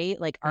children, right?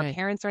 Like our Right.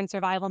 parents are in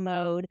survival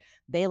mode.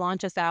 They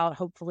launch us out,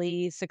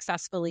 hopefully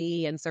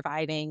successfully and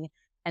surviving.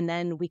 And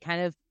then we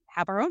kind of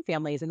have our own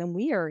families. And then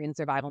we are in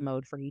survival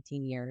mode for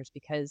 18 years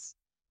because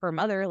for a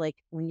mother, like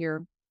when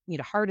your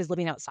heart is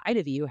living outside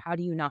of you, how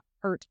do you not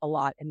hurt a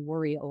lot and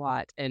worry a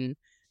lot? And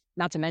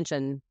not to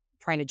mention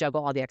trying to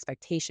juggle all the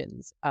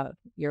expectations of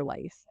your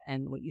life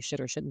and what you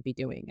should or shouldn't be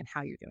doing and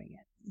how you're doing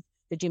it.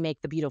 Did you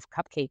make the beautiful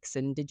cupcakes?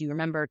 And did you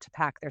remember to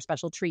pack their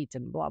special treat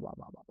and blah, blah,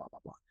 blah, blah, blah, blah,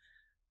 blah.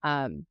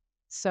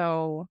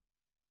 So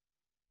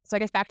I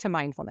guess back to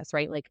mindfulness,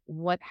 right? Like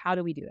how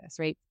do we do this,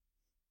 right?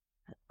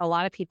 A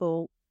lot of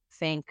people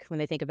think when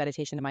they think of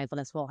meditation and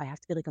mindfulness, well, I have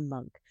to be like a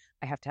monk.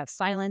 I have to have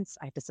silence.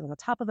 I have to sit on the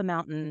top of a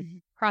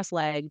mountain,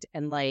 cross-legged,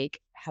 and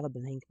like have a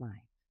blank mind,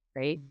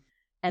 right?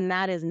 And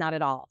that is not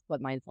at all what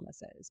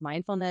mindfulness is.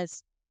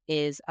 Mindfulness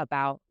is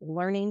about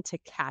learning to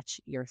catch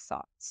your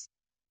thoughts,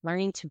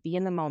 learning to be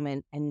in the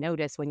moment and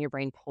notice when your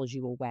brain pulls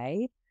you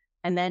away,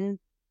 and then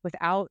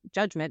without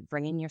judgment,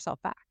 bringing yourself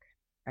back,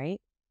 right?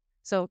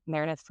 So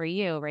Meredith, for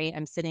you, right?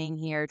 I'm sitting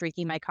here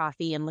drinking my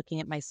coffee and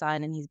looking at my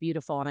son, and he's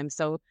beautiful, and I'm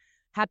so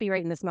happy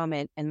right in this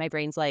moment. And my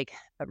brain's like,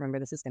 but remember,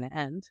 this is going to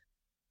end.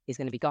 He's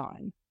going to be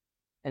gone.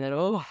 And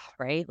then,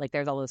 right? Like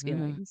there's all those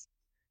feelings.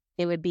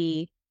 It would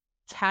be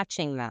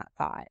catching that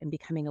thought and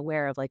becoming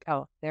aware of like,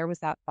 oh, there was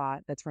that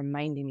thought that's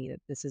reminding me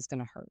that this is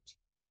going to hurt.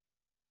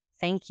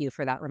 Thank you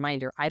for that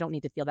reminder. I don't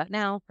need to feel that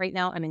now. Right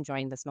now, I'm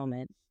enjoying this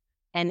moment.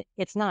 And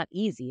it's not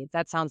easy.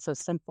 That sounds so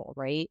simple,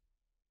 right?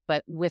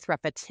 But with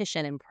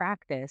repetition and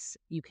practice,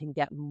 you can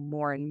get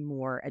more and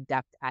more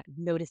adept at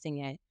noticing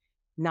it,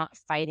 not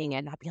fighting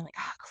it, not being like,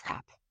 oh,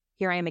 crap,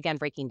 here I am again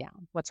breaking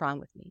down. What's wrong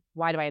with me?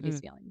 Why do I have these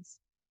feelings?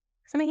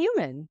 Because I'm a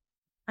human.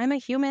 I'm a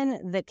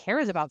human that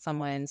cares about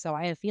someone, so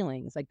I have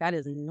feelings. Like that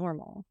is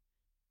normal.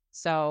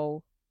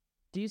 So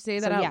do you say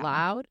that out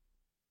loud?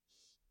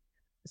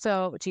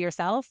 So to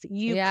yourself,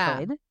 you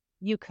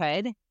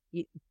could,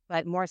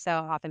 but more so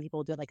often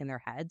people do it like in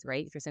their heads,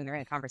 right? If you're sitting there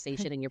in a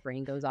conversation and your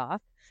brain goes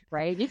off,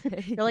 right?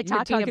 You're like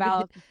talking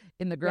about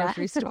in the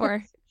grocery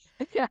store.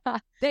 Yeah.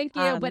 Thank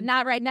you, but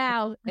not right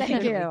now.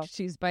 Thank you. Like,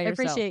 she's by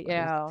herself. I appreciate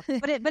you.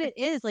 But it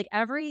is like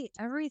every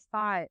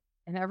thought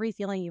and every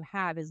feeling you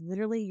have is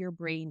literally your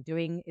brain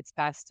doing its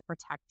best to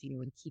protect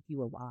you and keep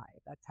you alive.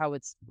 That's how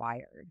it's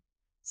wired.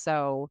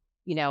 So,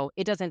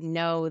 it doesn't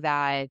know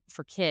that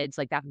for kids,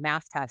 like that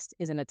math test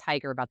isn't a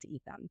tiger about to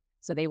eat them.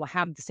 So they will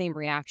have the same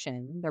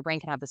reaction. Their brain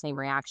can have the same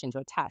reaction to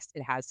a test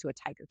it has to a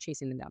tiger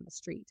chasing them down the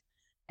street.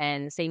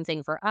 And same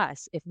thing for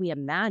us. If we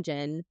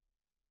imagine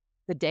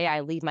the day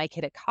I leave my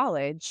kid at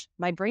college,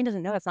 my brain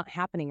doesn't know that's not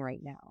happening right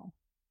now.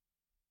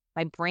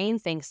 My brain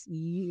thinks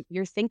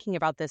you're thinking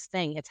about this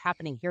thing. It's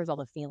happening. Here's all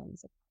the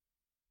feelings.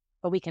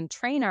 But we can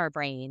train our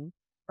brain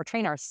or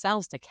train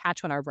ourselves to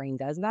catch when our brain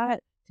does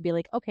that, to be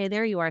like, okay,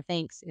 there you are.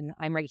 Thanks. And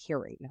I'm right here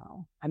right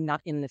now. I'm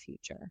not in the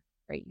future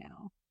right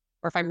now.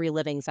 Or if I'm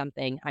reliving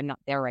something, I'm not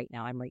there right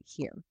now. I'm right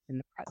here in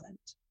the present.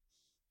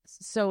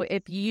 So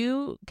if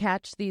you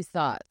catch these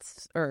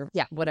thoughts or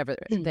whatever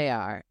they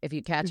are, if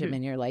you catch them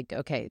and you're like,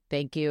 okay,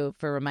 thank you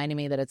for reminding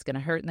me that it's going to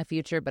hurt in the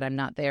future, but I'm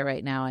not there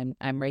right now.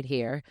 I'm right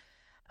here.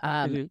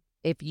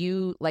 If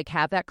you like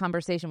have that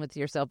conversation with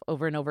yourself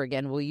over and over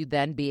again, will you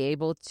then be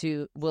able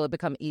to, will it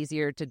become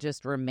easier to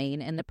just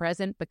remain in the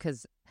present?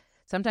 Because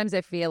sometimes I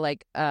feel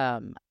like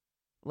I'm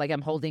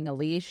holding a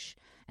leash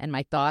and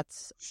my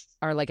thoughts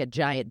are like a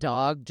giant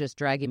dog just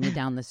dragging me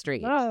down the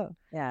street. Oh,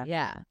 yeah.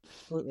 Yeah.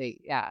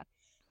 Absolutely. Yeah.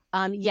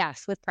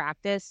 Yes, with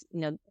practice,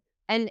 and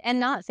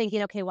not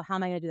thinking, okay, well, how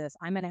am I going to do this?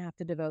 I'm going to have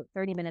to devote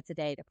 30 minutes a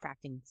day to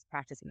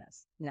practicing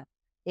this. No,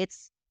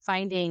 it's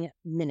finding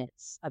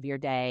minutes of your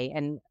day.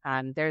 And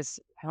I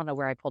don't know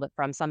where I pulled it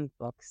from. Some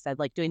books said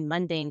like doing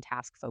mundane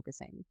task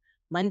focusing.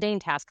 Mundane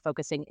task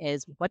focusing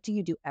is what do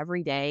you do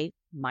every day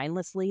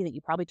mindlessly that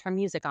you probably turn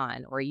music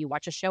on or you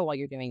watch a show while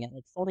you're doing it,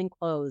 like folding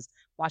clothes,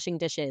 washing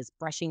dishes,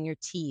 brushing your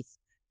teeth,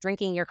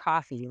 drinking your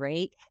coffee,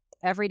 right?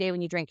 Every day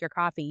when you drink your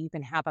coffee, you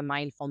can have a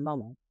mindful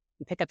moment.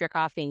 You pick up your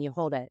coffee and you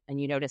hold it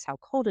and you notice how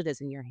cold it is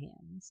in your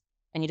hands.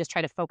 And you just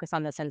try to focus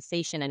on the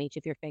sensation on each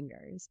of your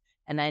fingers.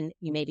 And then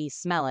you maybe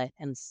smell it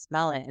and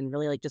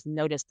really like just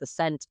notice the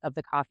scent of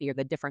the coffee or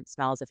the different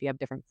smells if you have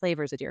different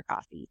flavors of your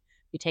coffee.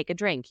 You take a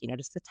drink, you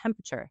notice the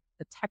temperature,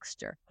 the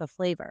texture, the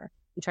flavor.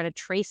 You try to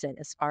trace it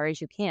as far as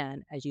you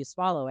can as you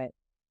swallow it.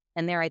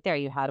 And right there,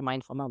 you had a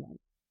mindful moment,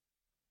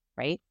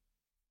 right?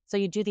 So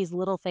you do these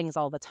little things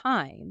all the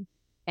time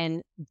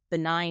in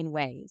benign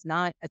ways,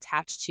 not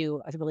attached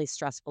to a really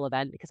stressful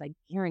event, because I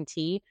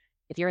guarantee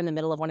if you're in the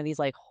middle of one of these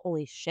like,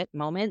 holy shit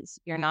moments,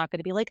 you're not going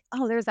to be like,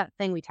 oh, there's that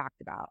thing we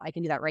talked about. I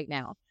can do that right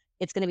now.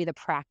 It's going to be the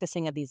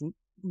practicing of these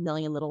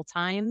million little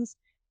times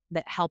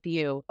that help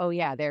you. Oh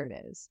yeah, there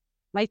it is.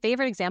 My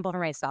favorite example for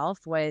myself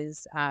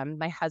was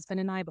my husband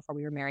and I, before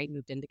we were married,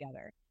 moved in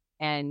together.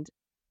 And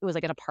it was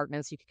like an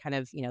apartment. So you could kind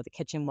of, the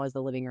kitchen was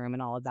the living room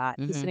and all of that.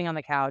 He's sitting on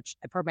the couch.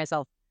 I poured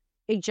myself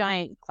a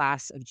giant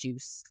glass of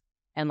juice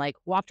and like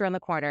walked around the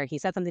corner. He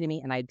said something to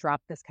me and I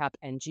dropped this cup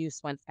and juice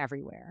went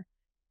everywhere.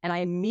 And I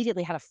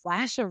immediately had a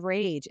flash of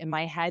rage and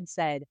my head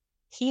said,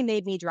 he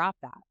made me drop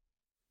that.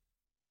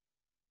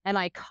 And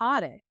I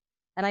caught it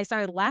and I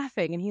started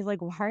laughing and he's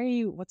like,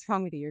 what's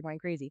wrong with you? You're going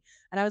crazy.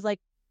 And I was like,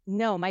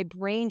 no, my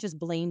brain just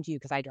blamed you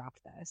because I dropped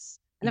this.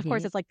 And of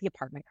course, it's like the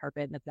apartment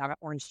carpet and it's got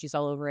orange juice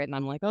all over it. And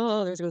I'm like,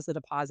 oh, there goes the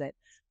deposit.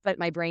 But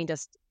my brain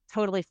just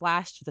totally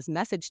flashed this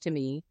message to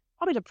me,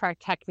 probably to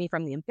protect me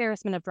from the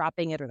embarrassment of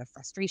dropping it or the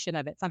frustration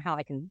of it. Somehow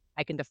I can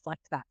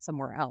deflect that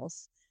somewhere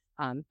else.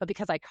 But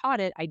because I caught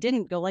it, I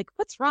didn't go like,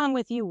 what's wrong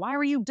with you? Why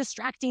were you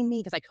distracting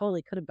me? Because I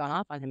totally could have gone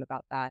off on him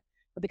about that.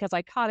 But because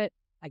I caught it,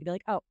 I could be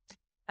like, oh,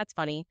 that's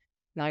funny.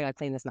 Now I got to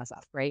clean this mess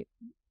up, right?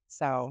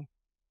 So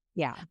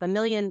yeah, the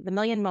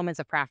million moments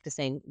of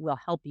practicing will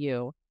help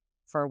you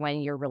for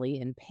when you're really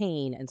in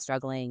pain and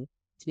struggling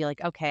to be like,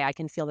 okay, I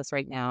can feel this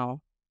right now.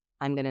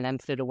 I'm going to then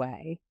put it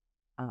away.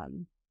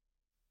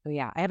 So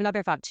yeah, I have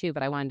another thought too,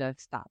 but I wanted to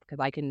stop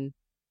because I can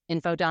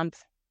info dump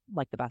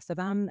like the best of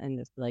them and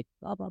just be like,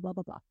 blah, blah, blah,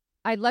 blah, blah.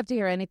 I'd love to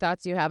hear any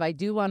thoughts you have. I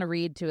do want to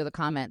read two of the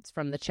comments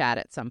from the chat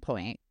at some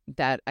point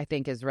that I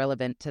think is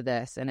relevant to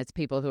this. And it's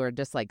people who are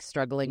just like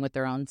struggling with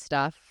their own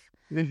stuff.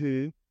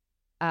 Mm-hmm.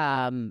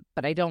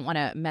 But I don't want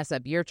to mess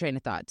up your train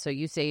of thought. So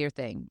you say your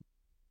thing.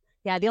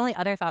 Yeah, the only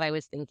other thought I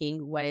was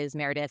thinking was,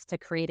 Meredith, to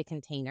create a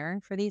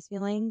container for these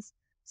feelings.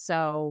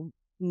 So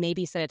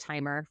maybe set a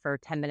timer for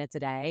 10 minutes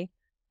a day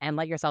and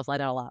let yourself let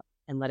it all up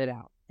and let it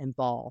out and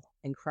bawl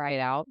and cry it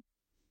out.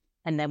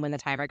 And then when the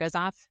timer goes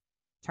off,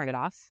 turn it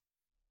off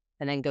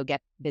and then go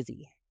get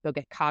busy. Go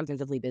get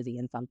cognitively busy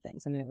in something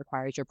that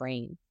requires your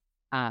brain.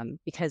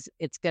 Because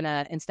it's going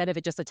to, instead of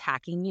it just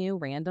attacking you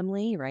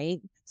randomly, right?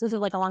 So this is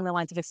like along the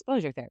lines of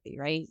exposure therapy,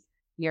 right?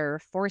 You're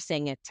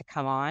forcing it to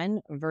come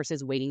on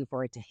versus waiting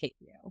for it to hit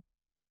you,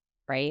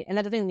 right? And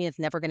that doesn't mean it's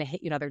never going to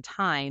hit you in other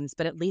times,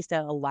 but at least it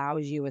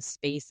allows you a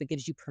space that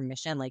gives you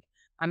permission. Like,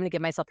 I'm going to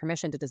give myself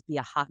permission to just be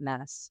a hot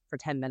mess for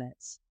 10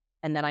 minutes.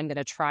 And then I'm going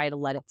to try to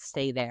let it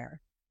stay there.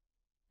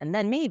 And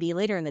then maybe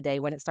later in the day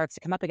when it starts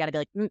to come up again,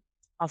 I'll be like,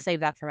 I'll save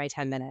that for my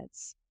 10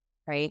 minutes,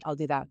 right? I'll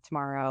do that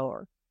tomorrow.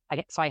 Or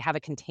so I have a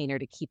container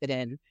to keep it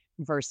in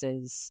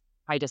versus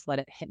I just let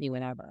it hit me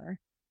whenever,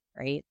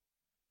 right?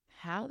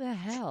 How the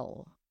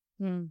hell?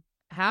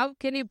 How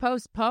can you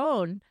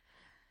postpone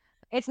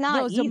it's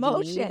not those easy.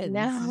 emotions?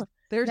 No,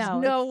 there's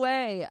no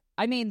way.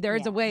 I mean,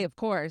 there's a way, of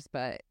course,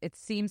 but it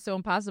seems so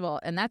impossible.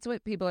 And that's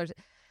what people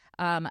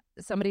are.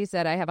 Somebody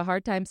said, I have a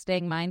hard time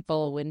staying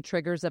mindful when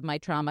triggers of my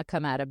trauma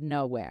come out of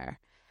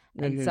nowhere.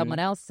 And someone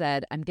else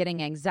said, I'm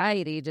getting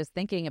anxiety just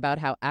thinking about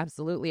how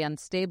absolutely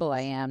unstable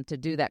I am to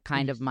do that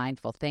kind of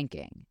mindful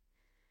thinking.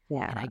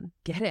 Yeah. And I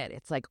get it.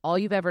 It's like all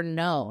you've ever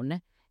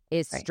known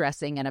is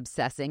stressing and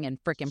obsessing and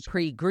freaking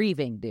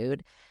pre-grieving,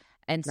 dude.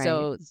 And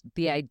so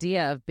the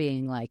idea of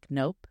being like,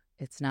 nope,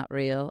 it's not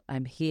real.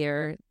 I'm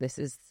here. This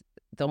is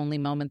the only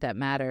moment that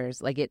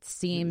matters. Like, it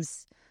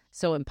seems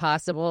so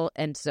impossible.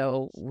 And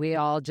so we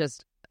all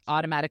just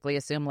automatically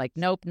assume like,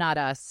 nope, not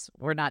us.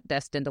 We're not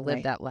destined to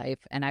live that life.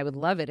 And I would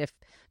love it if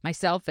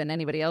myself and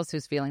anybody else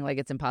who's feeling like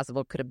it's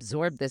impossible could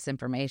absorb this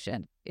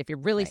information. If you're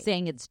really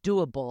saying it's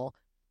doable,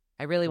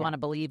 I really want to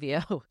believe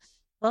you.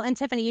 Well, and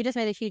Tiffany, you just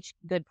made a huge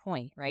good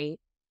point, right?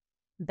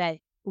 That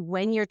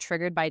when you're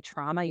triggered by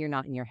trauma, you're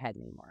not in your head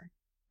anymore,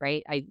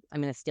 right? I'm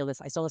going to steal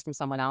this. I stole this from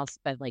someone else,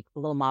 but like a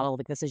little model,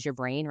 like this is your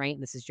brain, right?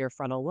 This is your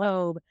frontal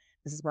lobe.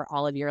 This is where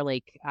all of your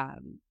like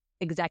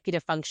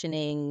executive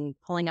functioning,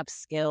 pulling up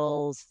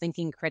skills,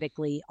 thinking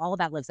critically, all of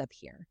that lives up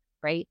here,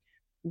 right?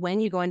 When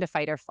you go into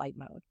fight or flight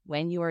mode,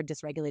 when you are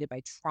dysregulated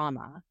by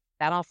trauma,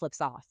 that all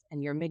flips off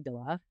and your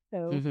amygdala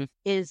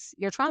is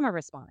your trauma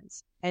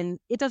response. And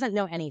it doesn't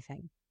know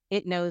anything.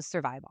 It knows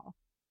survival.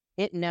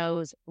 It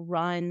knows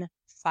run,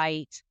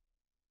 fight,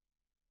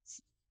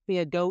 be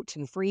a goat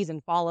and freeze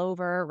and fall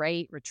over,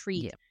 right?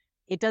 Retreat. Yep.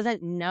 It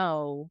doesn't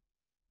know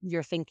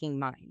your thinking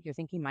mind. Your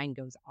thinking mind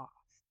goes off.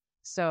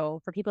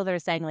 So for people that are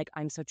saying like,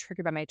 I'm so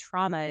triggered by my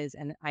traumas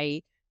and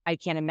I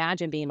can't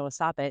imagine being able to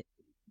stop it.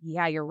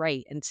 Yeah, you're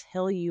right.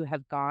 Until you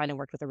have gone and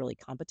worked with a really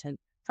competent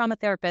trauma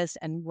therapist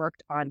and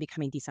worked on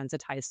becoming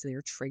desensitized to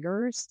your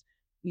triggers,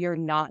 you're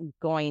not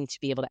going to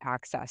be able to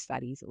access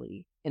that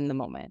easily in the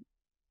moment,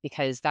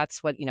 because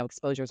that's what,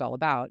 exposure is all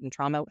about. In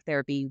trauma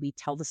therapy, we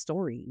tell the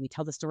story. We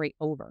tell the story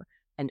over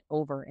and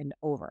over and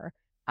over.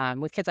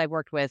 With kids I've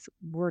worked with,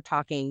 we're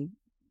talking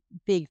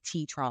big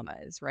T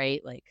traumas, right?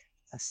 Like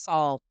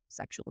assault,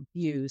 sexual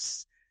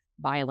abuse,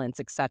 violence,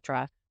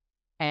 etc.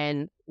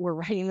 And we're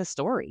writing the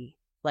story.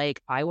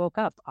 Like, I woke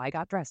up, I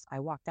got dressed, I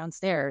walked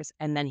downstairs,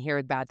 and then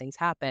here bad things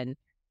happen.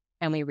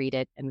 And we read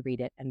it and read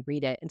it and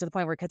read it. And to the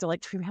point where kids are like,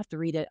 do we have to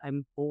read it?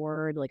 I'm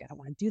bored. Like, I don't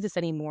want to do this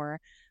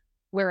anymore.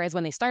 Whereas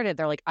when they started,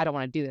 they're like, I don't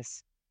want to do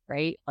this,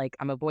 right? Like,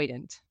 I'm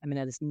avoidant. I'm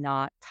going to just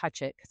not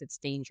touch it because it's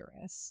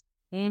dangerous.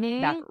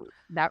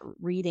 That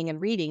reading and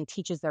reading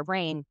teaches their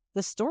brain,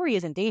 the story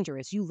isn't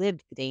dangerous. You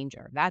lived the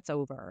danger. That's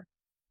over.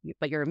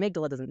 But your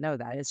amygdala doesn't know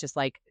that. It's just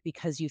like,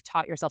 because you've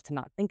taught yourself to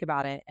not think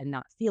about it and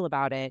not feel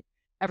about it,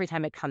 every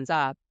time it comes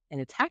up,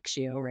 and attacks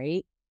you,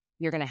 right,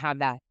 you're going to have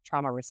that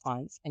trauma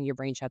response and your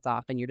brain shuts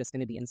off and you're just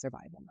going to be in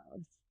survival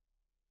mode.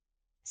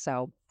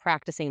 So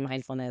practicing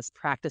mindfulness,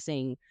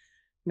 practicing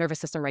nervous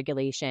system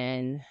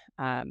regulation,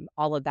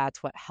 all of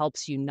that's what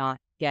helps you not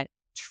get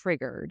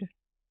triggered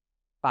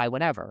by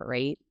whatever,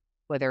 right?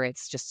 Whether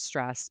it's just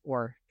stress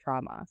or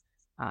trauma.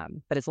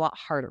 But it's a lot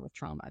harder with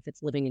trauma. If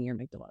it's living in your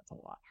amygdala, it's a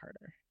lot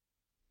harder.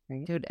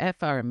 Right? Dude,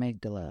 F our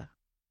amygdala.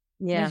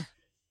 Yeah.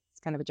 It's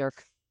kind of a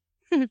jerk.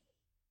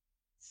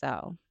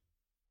 So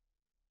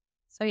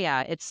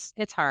yeah, it's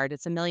hard.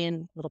 It's a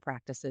million little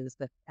practices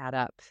that add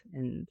up,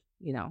 and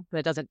but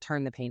it doesn't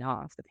turn the pain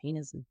off. The pain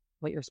is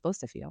what you're supposed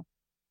to feel.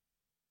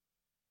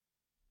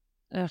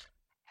 Ugh.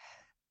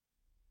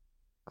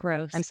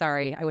 Gross. I'm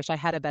sorry. I wish I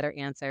had a better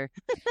answer.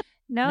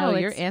 No,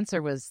 your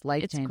answer was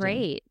life-changing.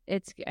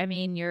 It's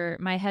great.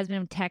 My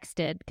husband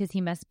texted because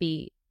he must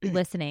be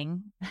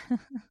listening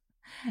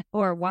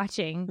or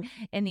watching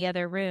in the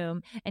other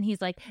room. And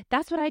he's like,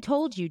 that's what I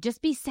told you.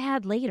 Just be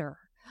sad later.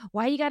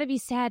 Why you got to be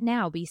sad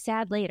now? Be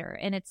sad later.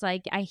 And it's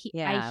like, I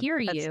hear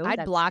you.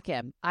 I'd block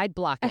him.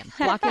 Block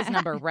his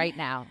number right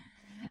now.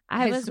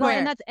 I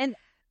swear.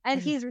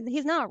 And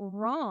he's not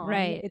wrong.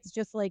 Right. It's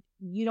just like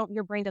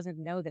your brain doesn't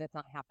know that it's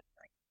not happening.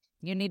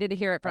 You needed to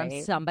hear it from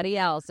somebody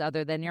else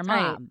other than your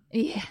mom.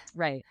 Right. Yeah.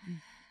 Right.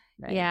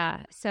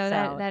 Yeah. So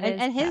that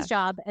is and his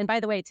job, and by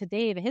the way, to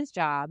Dave, his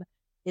job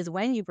is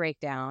when you break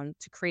down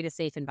to create a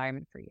safe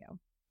environment for you,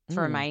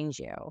 to remind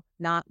you,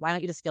 not why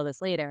don't you just feel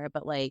this later,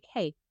 but like,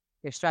 hey,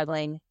 you're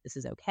struggling. This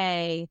is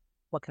okay.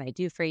 What can I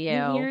do for you?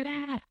 You hear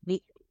that?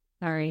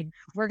 Sorry.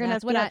 We're going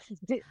to,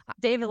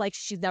 David, like,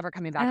 she's never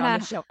coming back on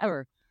the show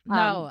ever.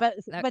 No.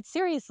 But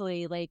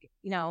seriously, like,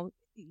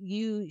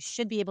 you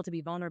should be able to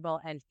be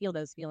vulnerable and feel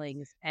those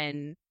feelings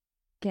and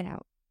get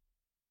out.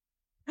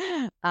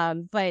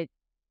 But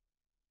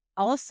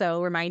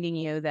also reminding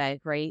you that,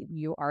 right,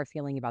 you are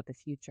feeling about the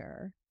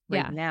future.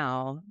 Right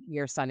now,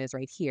 your son is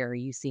right here.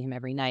 You see him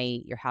every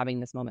night. You're having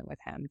this moment with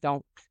him.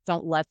 Don't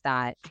let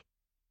that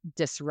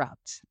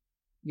disrupt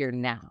your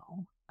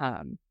now.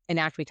 And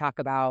actually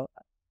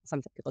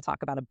some people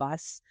talk about a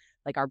bus,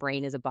 like our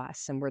brain is a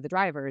bus and we're the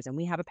drivers and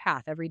we have a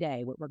path every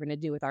day, what we're going to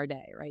do with our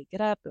day, right? Get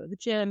up, go to the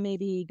gym,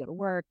 maybe go to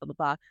work, blah, blah,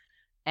 blah.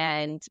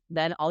 And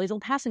then all these little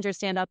passengers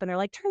stand up and they're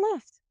like, turn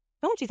left.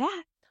 Don't do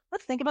that.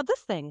 Let's think about this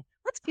thing.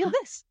 Let's feel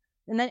this.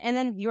 And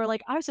then you're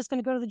like, I was just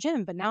going to go to the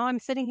gym, but now I'm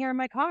sitting here in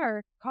my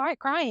car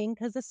crying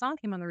because this song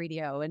came on the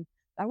radio and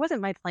that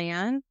wasn't my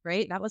plan,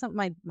 right? That wasn't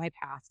my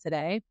path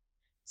today.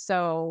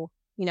 So,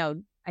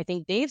 I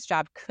think Dave's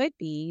job could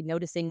be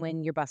noticing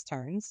when your bus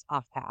turns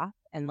off path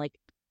and like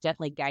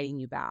gently guiding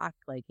you back.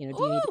 Like, do you need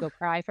to go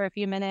cry for a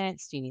few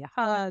minutes? Do you need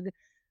a hug? Do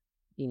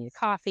you need a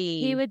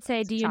coffee? He would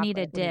say, do you need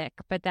a dick?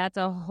 But that's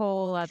a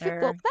whole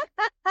other.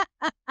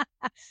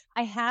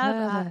 I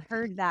have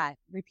heard that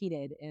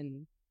repeated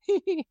in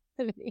the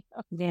video.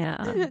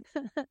 Yeah.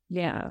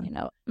 Yeah.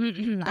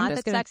 Not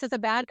that sex is a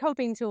bad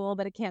coping tool,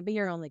 but it can't be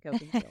your only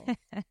coping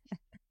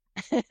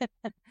tool.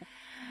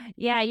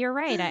 Yeah, you're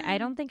right. I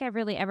don't think I've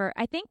really ever.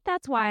 I think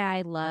that's why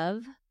I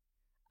love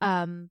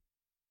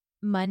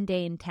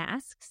mundane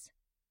tasks.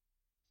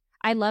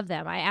 I love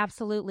them. I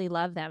absolutely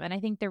love them. And I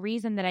think the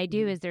reason that I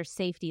do is there's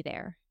safety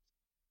there.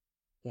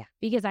 Yeah.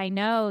 Because I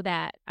know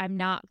that I'm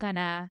not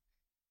gonna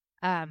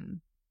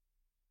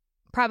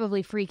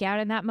probably freak out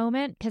in that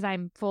moment because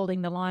I'm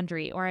folding the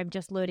laundry or I'm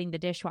just loading the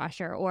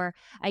dishwasher, or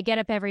I get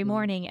up every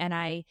morning and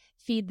I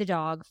feed the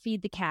dog,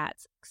 feed the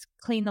cats,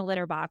 clean the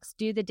litter box,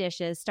 do the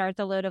dishes, start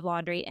the load of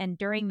laundry. And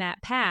during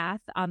that path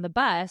on the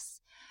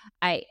bus,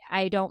 I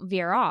don't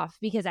veer off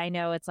because I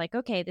know it's like,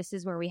 okay, this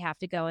is where we have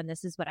to go and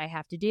this is what I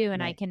have to do.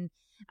 And I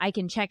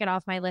can check it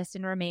off my list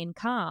and remain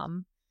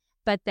calm.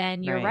 But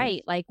then you're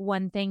right. Like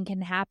one thing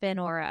can happen,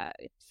 or a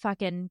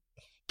fucking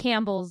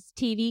Campbell's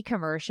TV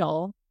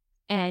commercial,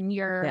 and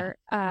you're,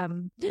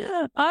 I'm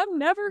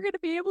never going to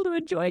be able to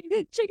enjoy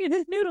chicken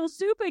and noodle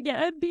soup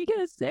again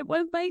because it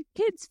was my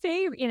kid's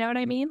favorite. You know what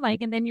I mean?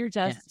 Like, and then you're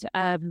just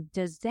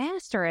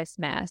disastrous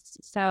mess.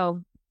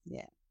 So,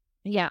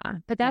 yeah.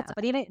 But that's,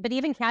 but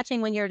even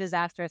catching when you're a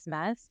disastrous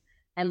mess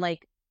and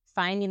like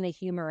finding the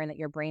humor in that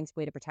your brain's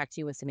way to protect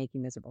you is to make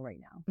you miserable right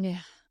now. Yeah.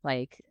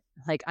 Like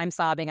I'm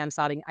sobbing.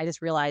 I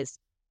just realized,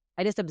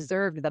 I just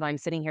observed that I'm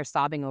sitting here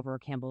sobbing over a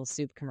Campbell's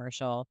soup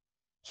commercial.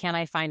 Can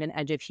I find an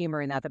edge of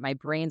humor in that my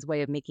brain's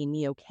way of making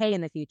me okay in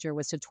the future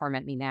was to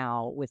torment me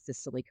now with this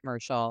silly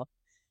commercial?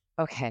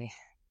 Okay.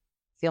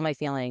 Feel my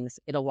feelings.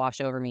 It'll wash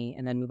over me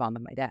and then move on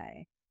with my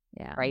day.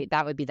 Yeah. Right.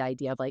 That would be the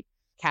idea of like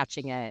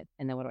catching it.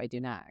 And then what do I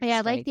do next? Yeah.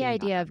 I like the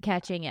idea of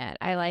catching it.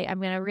 I'm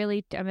going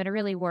to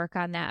really work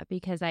on that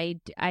because I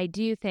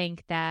do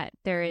think that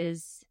there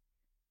is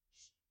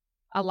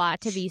a lot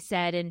to be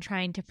said in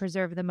trying to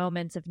preserve the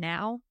moments of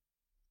now.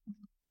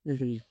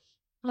 Mm-hmm.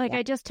 Like,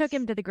 I just took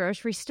him to the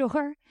grocery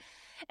store,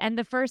 and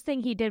the first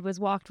thing he did was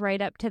walked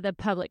right up to the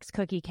Publix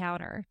cookie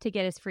counter to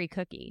get his free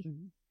cookie.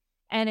 Mm-hmm.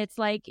 And it's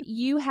like,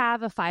 you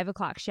have a 5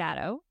 o'clock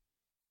shadow.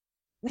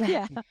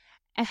 Yeah.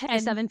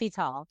 She's 7 feet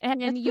tall.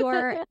 And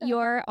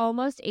you're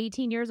almost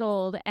 18 years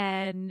old.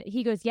 And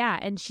he goes, yeah.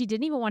 And she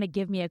didn't even want to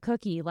give me a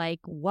cookie. Like,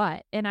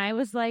 what? And I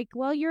was like,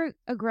 well, you're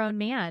a grown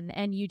man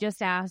and you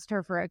just asked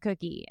her for a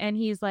cookie. And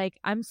he's like,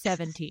 I'm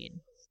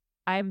 17.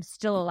 I'm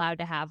still allowed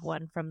to have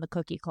one from the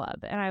cookie club.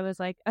 And I was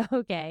like,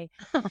 okay.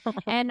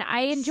 And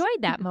I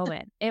enjoyed that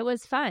moment. It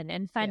was fun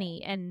and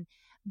funny. Yeah.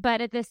 But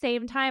at the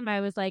same time,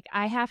 I was like,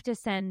 I have to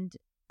send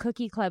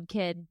cookie club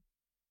kid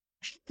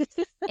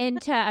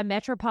into a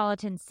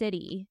metropolitan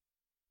city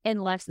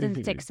in less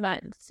than 6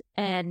 months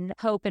and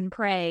hope and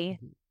pray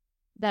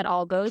that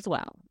all goes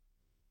well,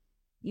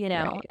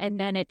 right. And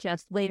then it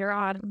just later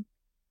on,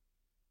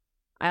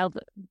 I'll,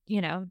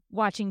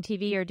 watching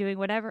TV or doing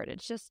whatever. And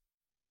it's just.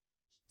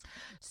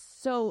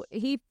 So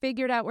he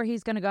figured out where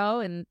he's going to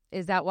go. And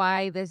is that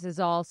why this is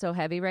all so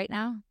heavy right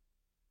now?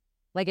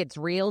 Like it's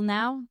real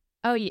now?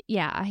 Oh,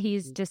 yeah.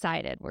 He's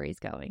decided where he's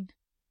going.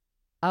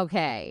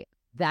 Okay.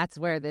 That's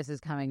where this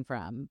is coming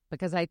from.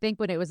 Because I think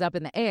when it was up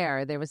in the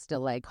air, there was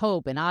still like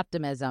hope and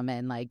optimism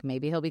and like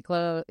maybe he'll be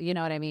close. You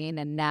know what I mean?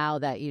 And now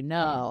that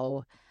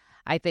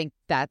I think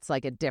that's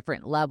like a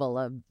different level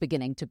of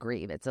beginning to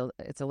grieve. It's a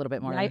little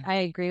bit more. I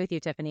agree with you,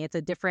 Tiffany. It's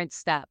a different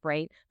step,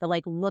 right? The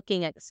like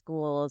looking at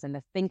schools and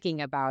the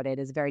thinking about it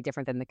is very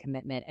different than the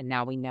commitment. And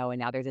now we know, and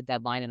now there's a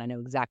deadline and I know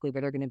exactly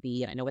where they're going to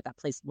be. And I know what that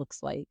place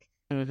looks like.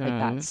 Like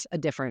that's a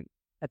different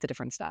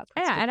step.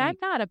 And I'm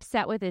not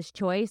upset with his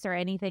choice or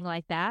anything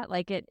like that.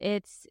 Like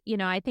it's,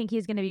 I think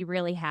he's going to be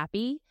really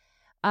happy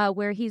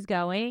where he's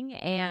going.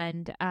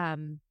 And,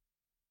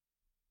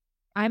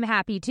 I'm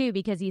happy too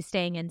because he's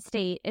staying in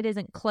state. It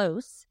isn't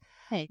close,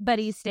 but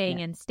he's staying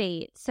in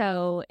state.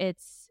 So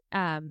it's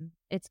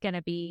going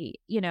to be,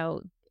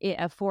 a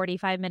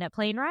 45-minute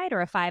plane ride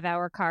or a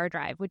 5-hour car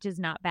drive, which is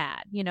not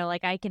bad.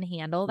 Like I can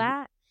handle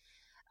that.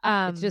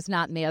 It's just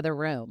not in the other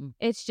room.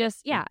 It's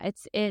just,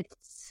 it's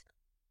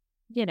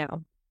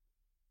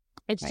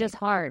just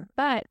hard.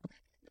 But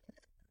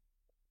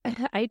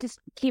I just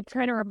keep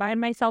trying to remind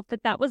myself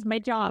that was my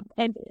job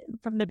and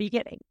from the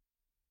beginning.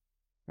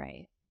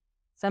 Right.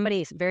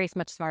 Somebody very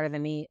much smarter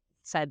than me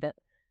said that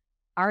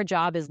our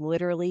job is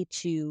literally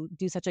to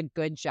do such a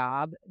good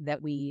job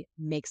that we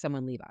make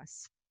someone leave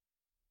us.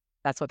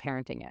 That's what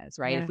parenting is,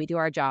 right? Yeah. If we do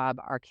our job,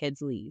 our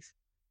kids leave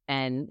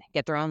and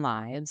get their own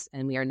lives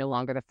and we are no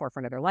longer the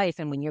forefront of their life.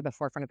 And when you're the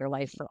forefront of their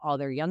life for all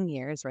their young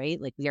years, right?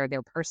 Like we are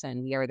their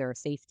person, we are their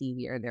safety,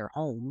 we are their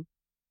home.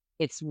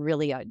 It's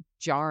really a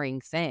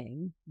jarring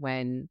thing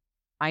when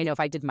I know if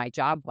I did my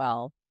job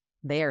well,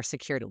 they are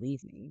secure to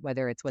leave me,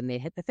 whether it's when they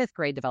hit the 5th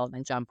grade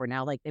development jump or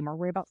now like they're more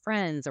worried about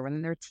friends or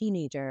when they're a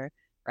teenager,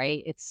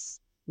 right?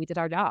 We did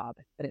our job,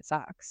 but it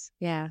sucks.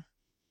 Yeah.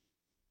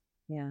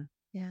 Yeah.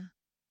 Yeah.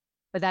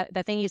 But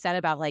that thing you said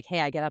about like,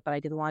 hey, I get up and I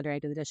do the laundry, I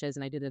do the dishes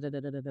and I do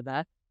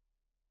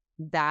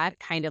that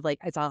kind of like,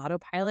 it's on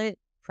autopilot,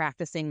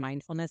 practicing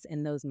mindfulness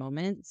in those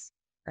moments,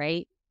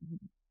 right?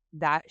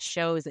 That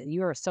shows that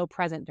you are so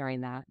present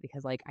during that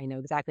because like, I know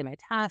exactly my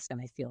task and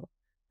I feel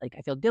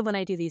good when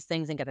I do these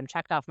things and get them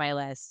checked off my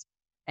list.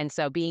 And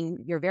so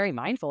you're very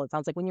mindful, it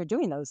sounds like, when you're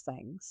doing those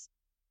things,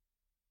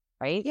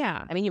 right?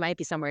 Yeah. I mean, you might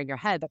be somewhere in your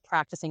head, but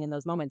practicing in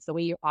those moments, the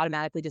way you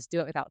automatically just do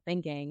it without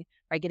thinking,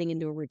 by getting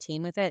into a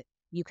routine with it,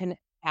 you can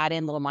add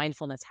in little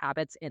mindfulness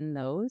habits in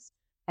those,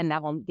 and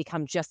that will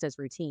become just as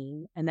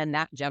routine. And then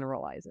that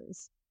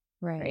generalizes.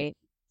 Right.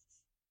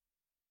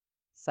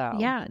 So.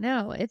 Yeah,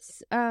 no,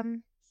 it's a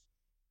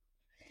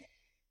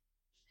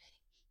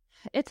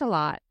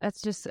lot. I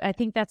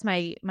think that's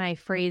my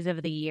phrase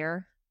of the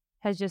year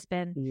has just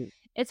been,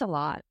 it's a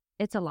lot.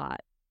 It's a lot.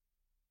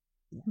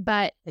 Yeah.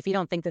 But if you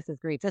don't think this is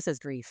grief, this is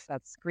grief.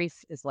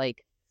 Grief is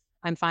like,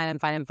 I'm fine.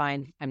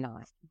 I'm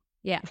not.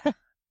 Yeah.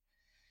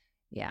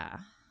 Yeah.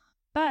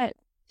 But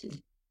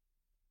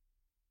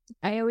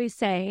I always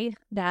say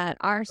that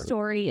our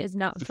story is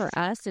not for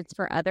us, it's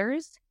for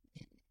others.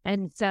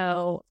 And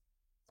so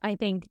I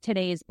think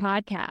today's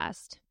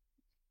podcast,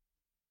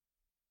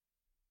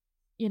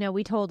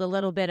 we told a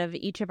little bit of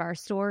each of our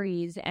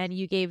stories and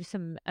you gave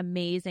some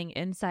amazing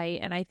insight.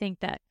 And I think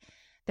that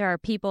there are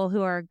people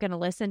who are going to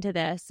listen to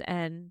this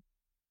and,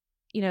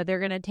 they're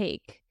going to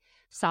take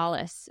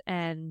solace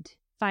and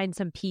find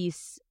some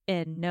peace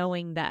in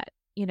knowing that,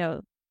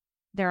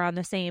 they're on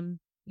the same,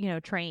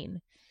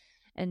 train.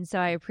 And so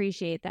I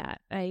appreciate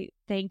that. I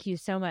thank you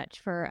so much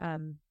for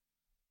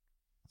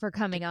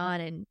coming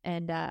on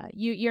and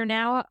you're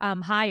now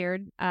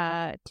hired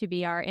to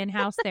be our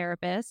in-house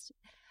therapist.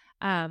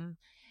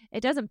 It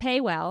doesn't pay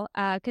well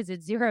because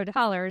it's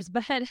 $0,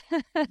 but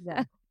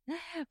yeah.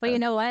 But you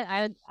know what?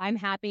 I'm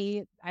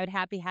happy. I would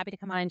happy to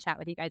come on and chat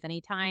with you guys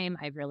anytime.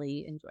 I've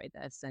really enjoyed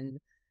this, and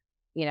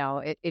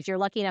if you're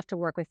lucky enough to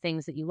work with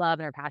things that you love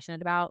and are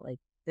passionate about, like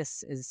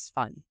this is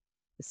fun.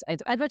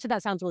 I bet you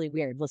that sounds really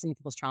weird. Listening to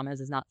people's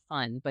traumas is not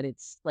fun, but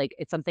it's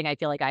something I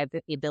feel like I have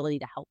the ability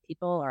to help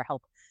people or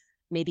help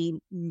maybe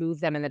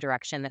move them in the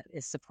direction that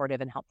is supportive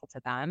and helpful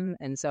to them.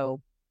 And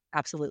so,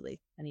 absolutely,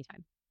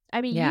 anytime.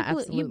 I mean, yeah,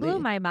 you blew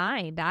my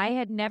mind.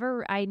 I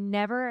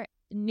never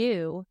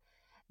knew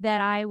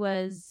that I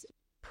was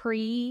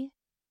pre-grieving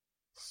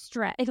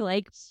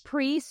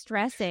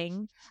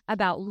pre-stressing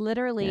about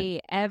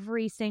literally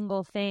every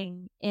single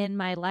thing in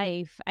my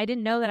life. I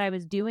didn't know that I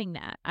was doing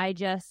that.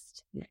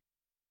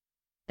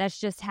 That's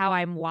just how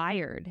I'm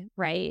wired,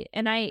 right?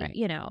 And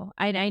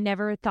I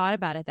never thought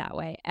about it that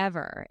way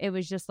ever. It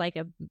was just like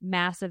a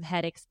massive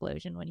head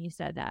explosion when you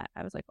said that.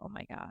 I was like, oh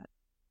my God.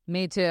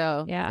 Me too.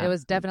 Yeah. It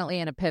was definitely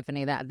an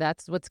epiphany.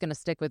 That's what's going to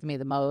stick with me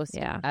the most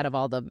out of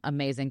all the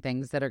amazing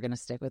things that are going to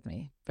stick with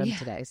me from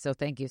today. So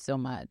thank you so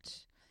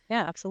much.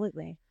 Yeah,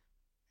 absolutely.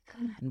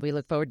 And we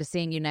look forward to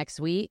seeing you next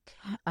week.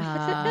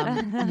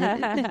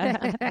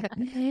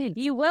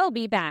 You will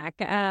be back.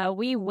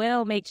 We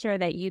will make sure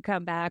that you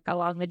come back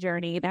along the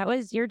journey.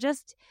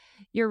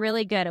 You're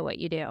really good at what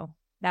you do.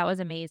 That was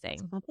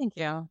amazing. Well, thank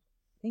you.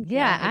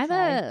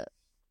 Yeah,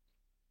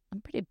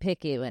 I'm pretty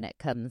picky when it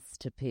comes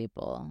to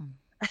people.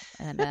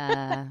 And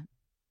I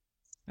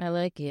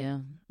like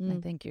you. I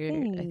think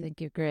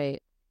you're great.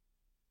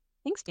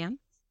 Thanks, Dan.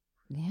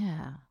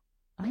 Yeah.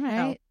 All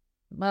right.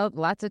 Well,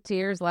 lots of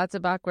tears, lots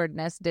of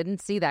awkwardness.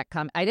 Didn't see that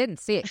come. I didn't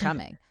see it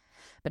coming.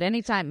 But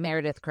anytime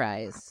Meredith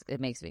cries, it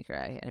makes me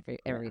cry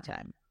every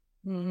time.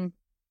 Mm-hmm.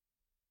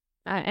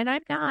 And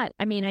I'm not.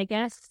 I mean, I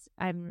guess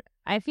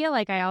I feel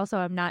like I also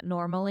am not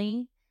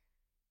normally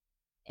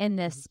in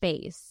this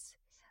space.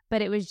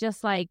 But it was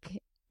just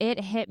like it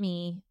hit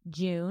me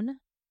June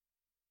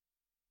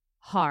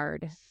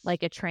hard,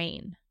 like a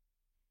train.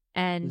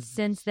 And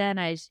since then,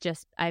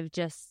 I've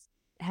just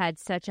had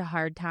such a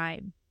hard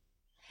time.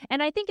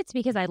 And I think it's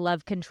because I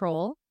love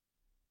control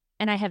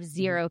and I have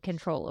zero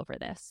control over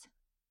this.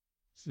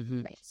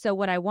 Mm-hmm. Right. So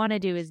what I want to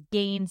do is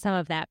gain some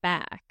of that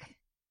back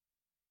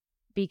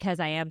because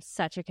I am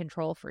such a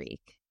control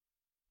freak.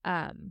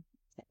 And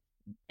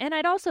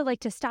I'd also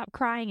like to stop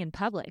crying in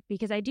public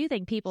because I do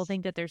think people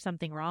think that there's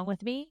something wrong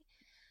with me.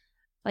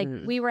 Like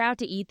we were out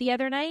to eat the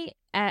other night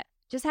at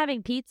just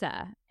having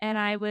pizza and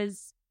I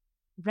was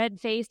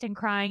red-faced and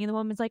crying and the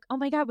woman's like, oh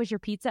my God, was your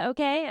pizza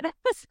okay? And I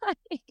was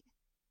like...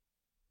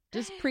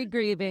 Just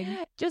pre-grieving.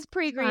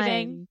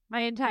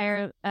 My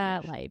entire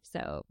life.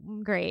 So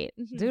great.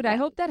 Dude, I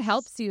hope that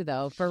helps you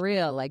though, for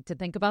real. Like to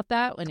think about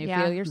that when you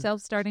feel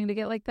yourself starting to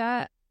get like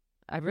that.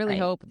 I really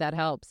hope that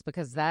helps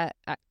because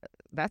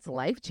that's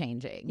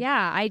life-changing.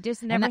 Yeah, I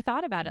just never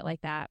thought about it like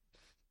that.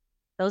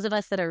 Those of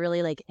us that are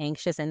really like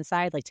anxious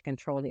inside like to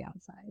control the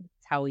outside.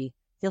 It's how we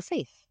feel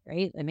safe,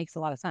 right? It makes a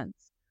lot of sense.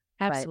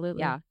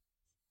 Absolutely. But, yeah.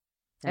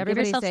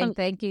 Everybody's saying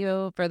thank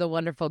you for the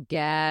wonderful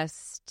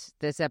guest.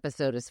 This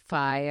episode is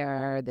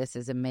fire. This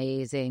is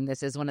amazing.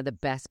 This is one of the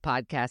best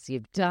podcasts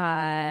you've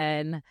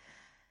done.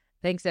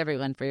 Thanks,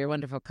 everyone, for your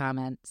wonderful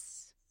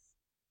comments.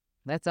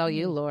 That's all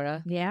you,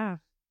 Laura. Yeah.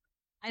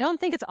 I don't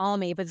think it's all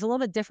me, but it's a little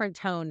bit different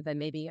tone than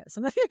maybe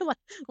some of your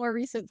more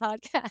recent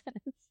podcasts.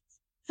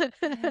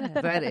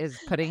 That is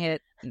putting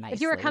it nicely.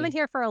 If you were coming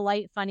here for a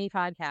light, funny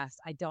podcast,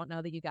 I don't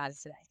know that you got it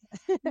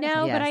today.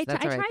 No, yes,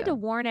 but I tried to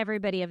warn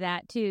everybody of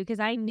that too,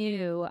 because I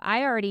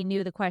already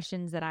knew the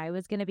questions that I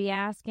was going to be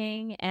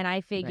asking, and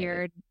I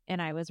figured,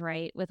 and I was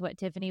right with what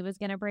Tiffany was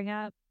going to bring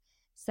up.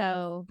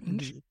 So,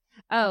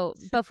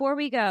 before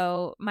we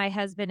go, my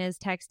husband is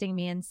texting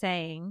me and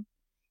saying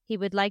he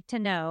would like to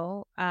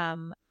know,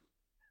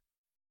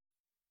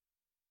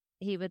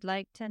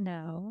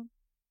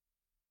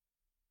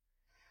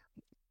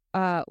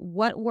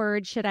 what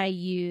word should I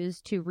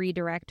use to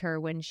redirect her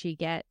when she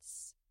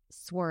gets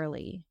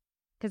swirly?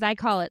 Because I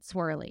call it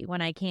swirly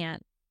when I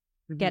can't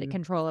get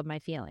control of my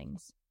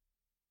feelings.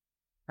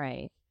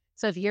 Right.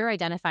 So if you're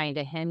identifying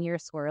to him you're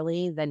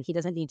swirly, then he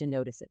doesn't need to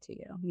notice it to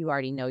you. You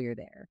already know you're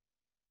there.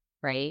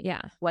 Right?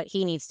 Yeah. What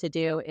he needs to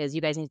do is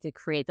you guys need to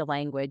create the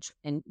language.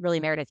 And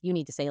really, Meredith, you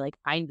need to say, like,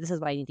 this is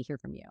what I need to hear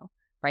from you.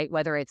 Right?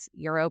 Whether it's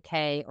you're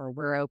okay or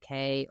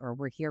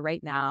we're here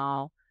right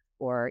now,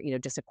 or,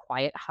 just a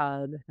quiet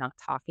hug, not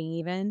talking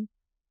even.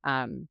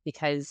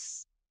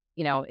 Because,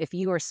 if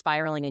you are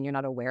spiraling and you're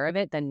not aware of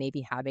it, then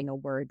maybe having a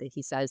word that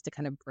he says to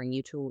kind of bring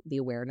you to the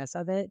awareness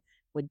of it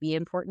would be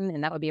important.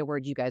 And that would be a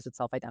word you guys would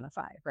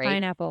self-identify, right?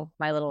 Pineapple.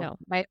 My little,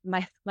 my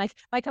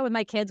cut with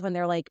my kids when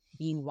they're like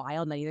being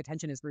wild and I need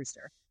attention is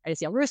rooster. I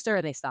just yell rooster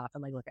and they stop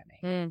and like look at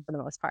me for the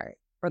most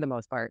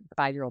part, the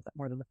 5-year-old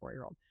more than the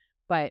 4-year-old.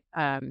 But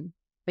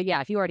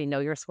yeah, if you already know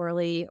you're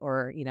swirly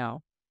or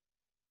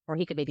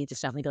he could maybe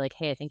just definitely be like,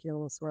 hey, I think you're a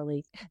little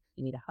swirly.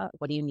 You need a hug.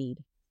 What do you need?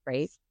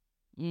 Right?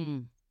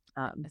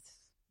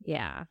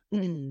 Yeah.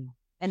 And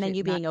then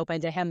you being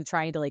open to him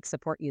trying to like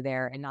support you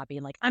there and not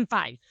being like, I'm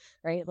fine.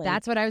 Right? Like,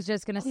 that's what I was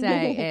just going to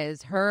say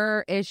is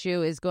her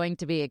issue is going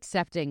to be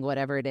accepting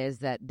whatever it is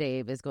that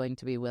Dave is going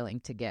to be willing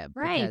to give.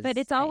 Right. Because, but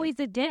it's always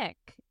a dick.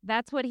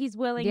 That's what he's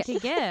willing to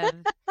give.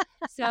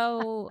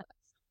 So,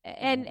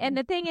 and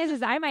the thing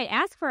is I might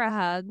ask for a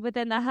hug, but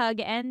then the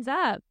hug ends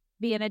up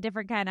being a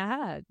different kind of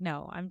hug.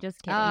 No, I'm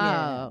just kidding.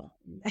 Oh,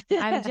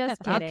 I'm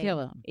just kidding. I'll kill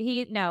him.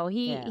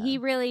 He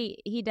really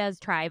does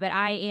try, but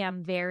I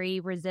am very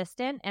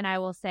resistant, and I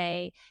will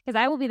say, because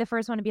I will be the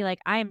first one to be like,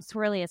 I am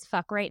swirly as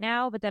fuck right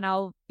now, but then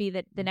I'll be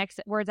the next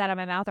words out of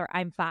my mouth are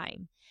I'm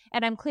fine,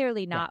 and I'm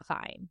clearly not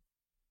fine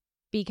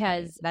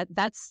because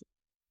that's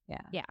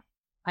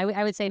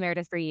I would say,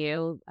 Meredith, for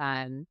you,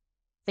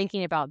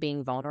 thinking about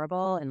being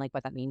vulnerable and like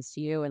what that means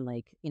to you. And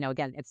like,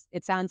 again,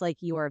 it sounds like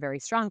you are a very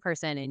strong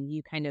person and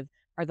you kind of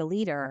are the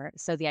leader.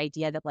 So the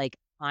idea that like,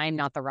 I'm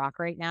not the rock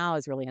right now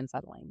is really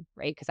unsettling,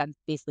 right? Because that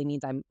basically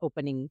means I'm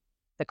opening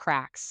the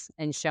cracks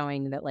and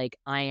showing that like,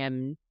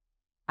 I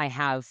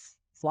have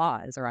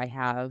flaws or I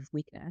have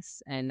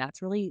weakness. And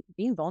that's really,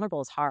 being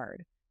vulnerable is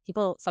hard.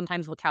 People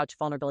sometimes will couch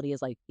vulnerability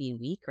as like being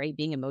weak, right?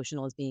 Being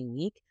emotional as being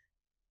weak.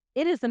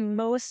 It is the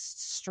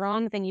most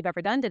strong thing you've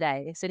ever done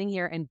today, sitting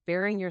here and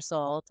bearing your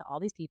soul to all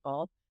these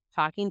people,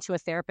 talking to a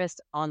therapist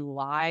on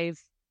live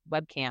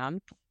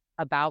webcam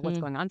about what's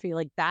going on for you.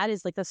 Like that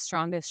is like the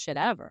strongest shit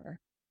ever.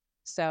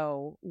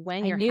 So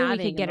when you're having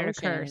we could get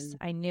emotions, her to curse.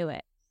 I knew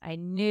it. I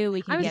knew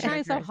we could get her to curse. I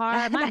was trying so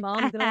hard. My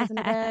mom's going to listen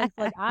to this.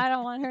 Like, I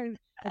don't want her.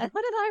 Like,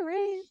 what did I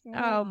raise?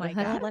 Oh my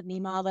God. Don't let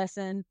Nima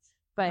listen.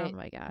 But, oh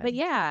my God. But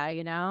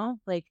yeah,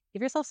 like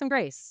give yourself some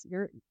grace.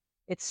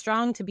 It's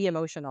strong to be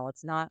emotional.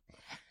 It's not.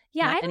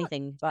 Yeah,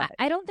 anything but.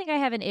 I don't think I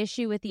have an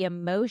issue with the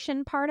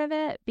emotion part of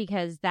it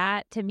because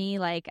that to me,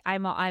 like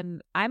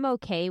I'm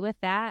okay with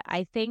that.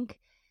 I think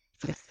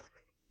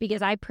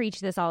because I preach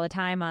this all the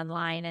time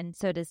online, and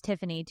so does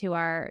Tiffany to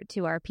our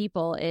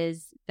people,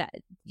 is that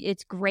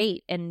it's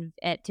great and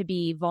to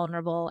be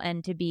vulnerable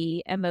and to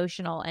be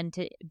emotional and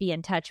to be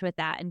in touch with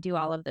that and do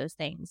all of those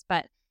things.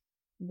 But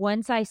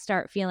once I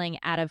start feeling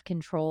out of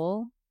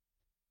control,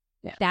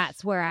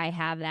 that's where I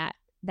have that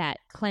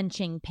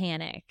clenching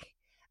panic.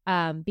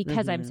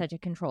 Because I'm such a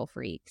control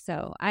freak.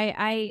 So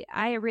I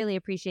really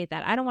appreciate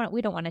that.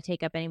 We don't want to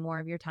take up any more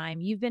of your time.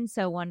 You've been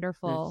so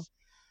wonderful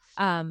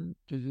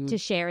to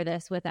share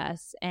this with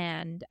us.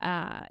 And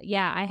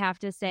I have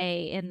to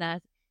say, in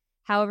the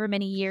however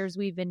many years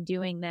we've been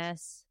doing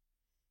this,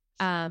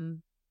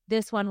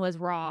 this one was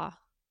raw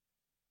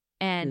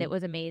and it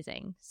was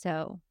amazing.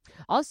 So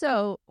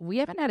also, we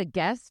haven't had a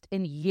guest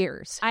in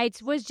years. I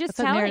was just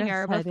telling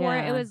her before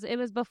it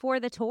was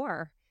before the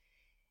tour.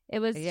 It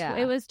was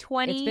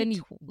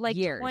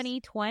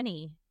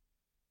 2020.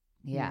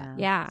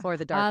 Yeah. For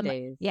the dark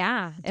days.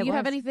 Yeah. Do you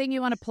have anything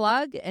you want to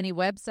plug? Any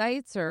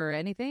websites or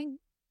anything?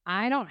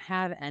 I don't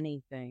have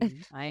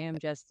anything. I am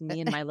just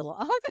me in my little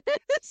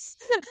office.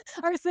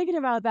 I was thinking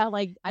about that.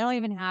 Like, I don't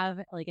even have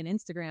like an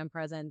Instagram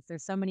presence.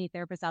 There's so many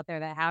therapists out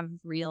there that have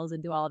reels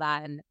and do all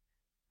that. And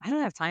I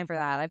don't have time for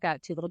that. I've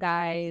got 2 little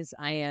guys.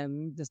 I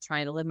am just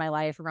trying to live my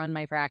life, run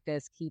my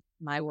practice, keep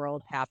my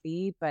world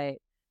happy. But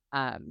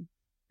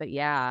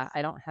yeah,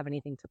 I don't have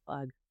anything to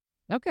plug.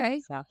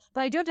 Okay. So,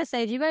 but I do have to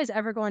say, if you guys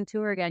ever go on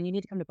tour again, you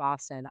need to come to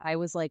Boston. I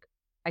was like,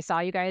 I saw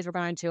you guys were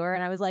going on tour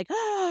and I was like,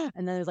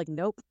 and then it was like,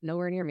 nope,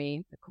 nowhere near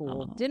me.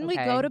 Cool. Didn't we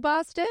go to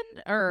Boston?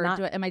 Or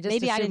am I just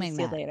maybe assuming I didn't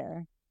see it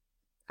later?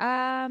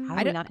 I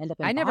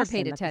never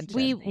paid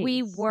attention.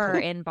 We were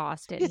in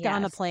Boston. We just got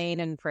on the plane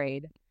and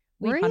prayed.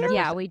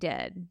 Yeah, we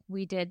did.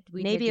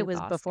 Maybe it was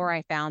Boston. Before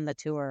I found the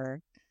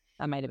tour.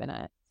 That might have been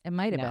it. It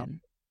might have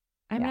been.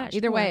 I'm not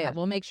Either sure. way,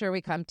 we'll make sure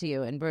we come to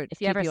you and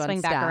if you ever swing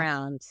back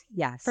around.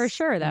 Yes, for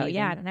sure. Though, amazing.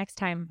 Yeah, next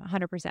time,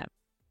 100%.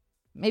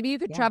 Maybe you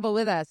could travel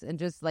with us and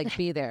just like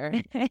be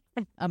there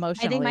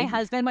emotionally. I think my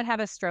husband would have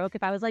a stroke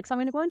if I was like, so I'm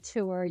going to go on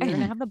tour. You're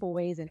going to have the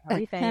boys and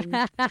everything,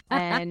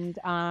 and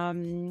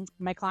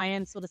my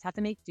clients will just have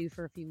to make do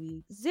for a few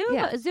weeks. Zoom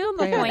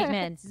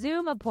appointments.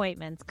 Zoom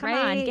appointments. Come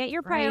on, get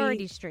your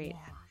priorities straight.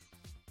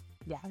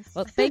 Yeah. Yes.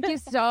 Well, thank you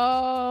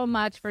so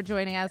much for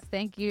joining us.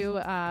 Thank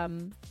you,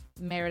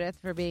 Meredith,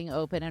 for being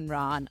open and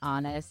raw and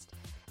honest.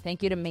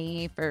 Thank you to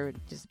me for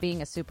just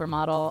being a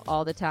supermodel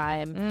all the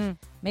time.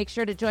 Make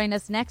sure to join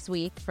us next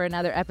week for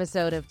another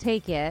episode of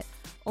Take It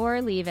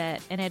or Leave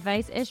It, an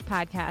advice-ish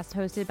podcast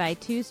hosted by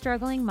 2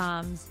 struggling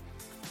moms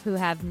who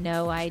have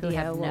no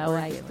idea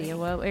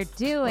what we're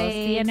doing. We'll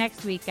see you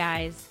next week,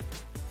 guys.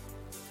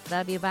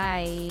 Love you.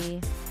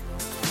 Bye.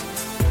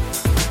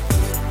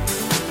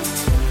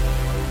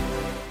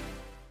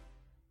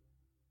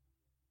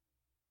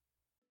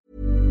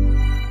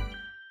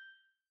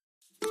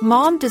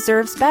 Mom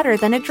deserves better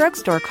than a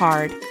drugstore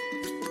card.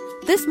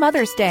 This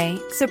Mother's Day,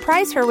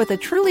 surprise her with a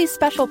truly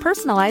special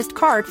personalized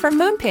card from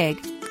Moonpig.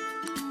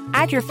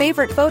 Add your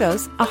favorite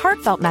photos, a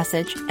heartfelt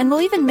message, and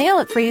we'll even mail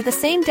it for you the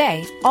same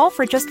day, all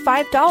for just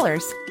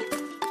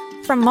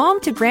 $5. From mom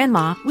to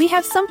grandma, we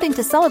have something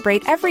to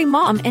celebrate every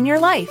mom in your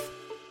life.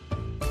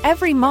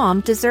 Every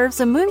mom deserves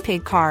a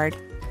Moonpig card.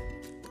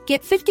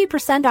 Get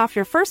 50% off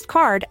your first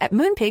card at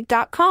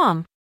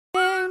Moonpig.com.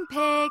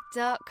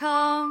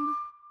 Moonpig.com